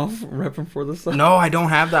 for the North, repping for the South. No, I don't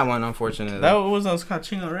have that one. Unfortunately. That was on Scott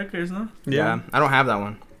Chingo Records, no? yeah, I don't have that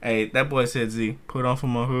one. Hey, that boy said Z. Put on for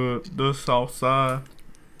my hood, the South Side.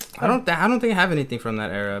 I don't think I have anything from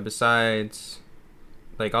that era besides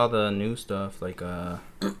like all the new stuff. Like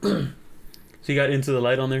So you got Into the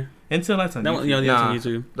Light on there. Until that's on That one, YouTube. yeah, that's on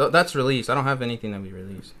Nah. YouTube. that's released. I don't have anything that we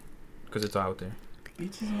released because it's out there. You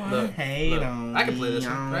just wanna Look, hate look. on I can play this me,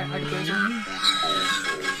 one, right? I can play this one.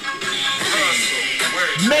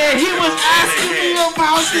 Man, he was asking me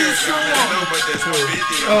about this song.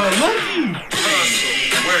 Lucky.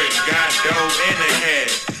 Work, got dough in the head.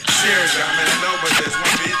 Serious, I'm in love with this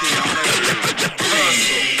 150 on the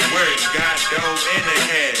hustle. Work, got dough in the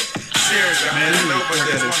head. Serious, I'm in love with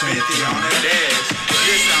this 150 on the dash.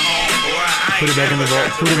 This a homeboy, I Put it back in the vault.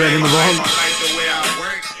 Put it back in the vault. like the way I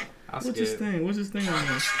work. I'll What's his skip. thing? What's his thing on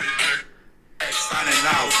here? Signing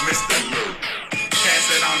out, Mr. Luke. Pass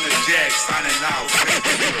it on the jack, signing out.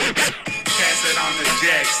 Pass it on the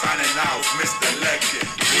jack, signing out, Mr. Lucky.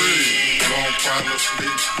 We gon' fall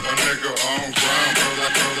asleep, a nigga on ground, cause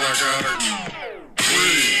I gotta.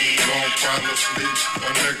 We gon' fall asleep, a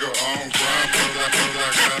nigga on ground, cause I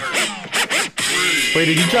gotta. Wait,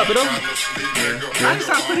 did you chop it up? That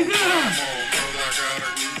sounds pretty good, huh?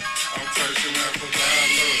 I'm touching that for look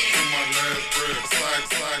to my last breath.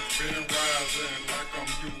 Slide, been rising like I'm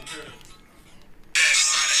you here.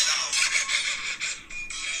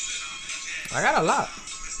 I got a lot.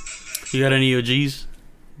 You got any OGs,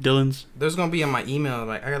 Dylan's? There's gonna be on my email.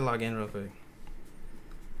 Like I gotta log in real quick.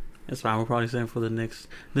 That's fine. We'll probably send for the next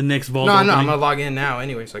vault. No, opening. I'm gonna log in now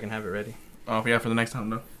anyway, so I can have it ready. Oh, yeah, for the next time,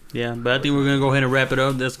 though. Yeah, but I think we're gonna go ahead and wrap it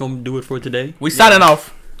up. That's gonna do it for today. We signing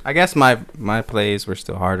off. I guess my plays were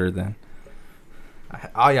still harder than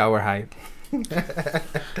All y'all were hype.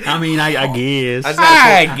 I mean, I guess.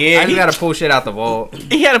 I I just gotta pull shit out the vault.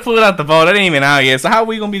 He had to pull it out the vault. That ain't even out yet. So how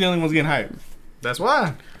we gonna be the only ones getting hyped? That's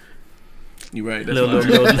why. You right.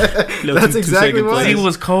 That's exactly why. Z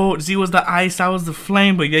was cold. Z was the ice. I was the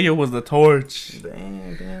flame. But Yayo was the torch.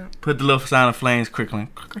 Damn. Put the little sound of flames crickling.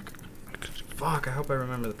 Fuck, I hope I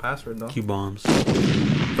remember the password though. Q bombs.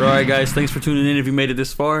 But alright, guys, thanks for tuning in. If you made it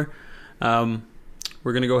this far,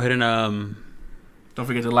 we're gonna go ahead and don't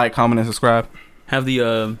forget to like, comment, and subscribe. have the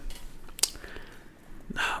oh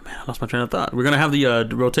man, I lost my train of thought. We're gonna have the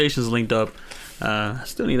rotations linked up. I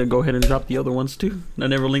still need to go ahead and drop the other ones too. I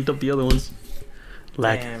never linked up the other ones.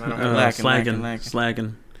 Damn, I don't have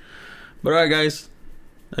Slacking. But alright, guys.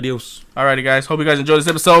 Adios. Alrighty, guys. Hope you guys enjoyed this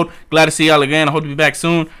episode. Glad to see y'all again. I hope to be back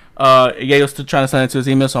soon. Yayo's still trying to sign into his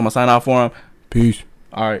email, so I'm gonna sign off for him. Peace.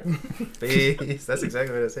 Alright. Peace. That's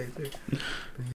exactly what I say too.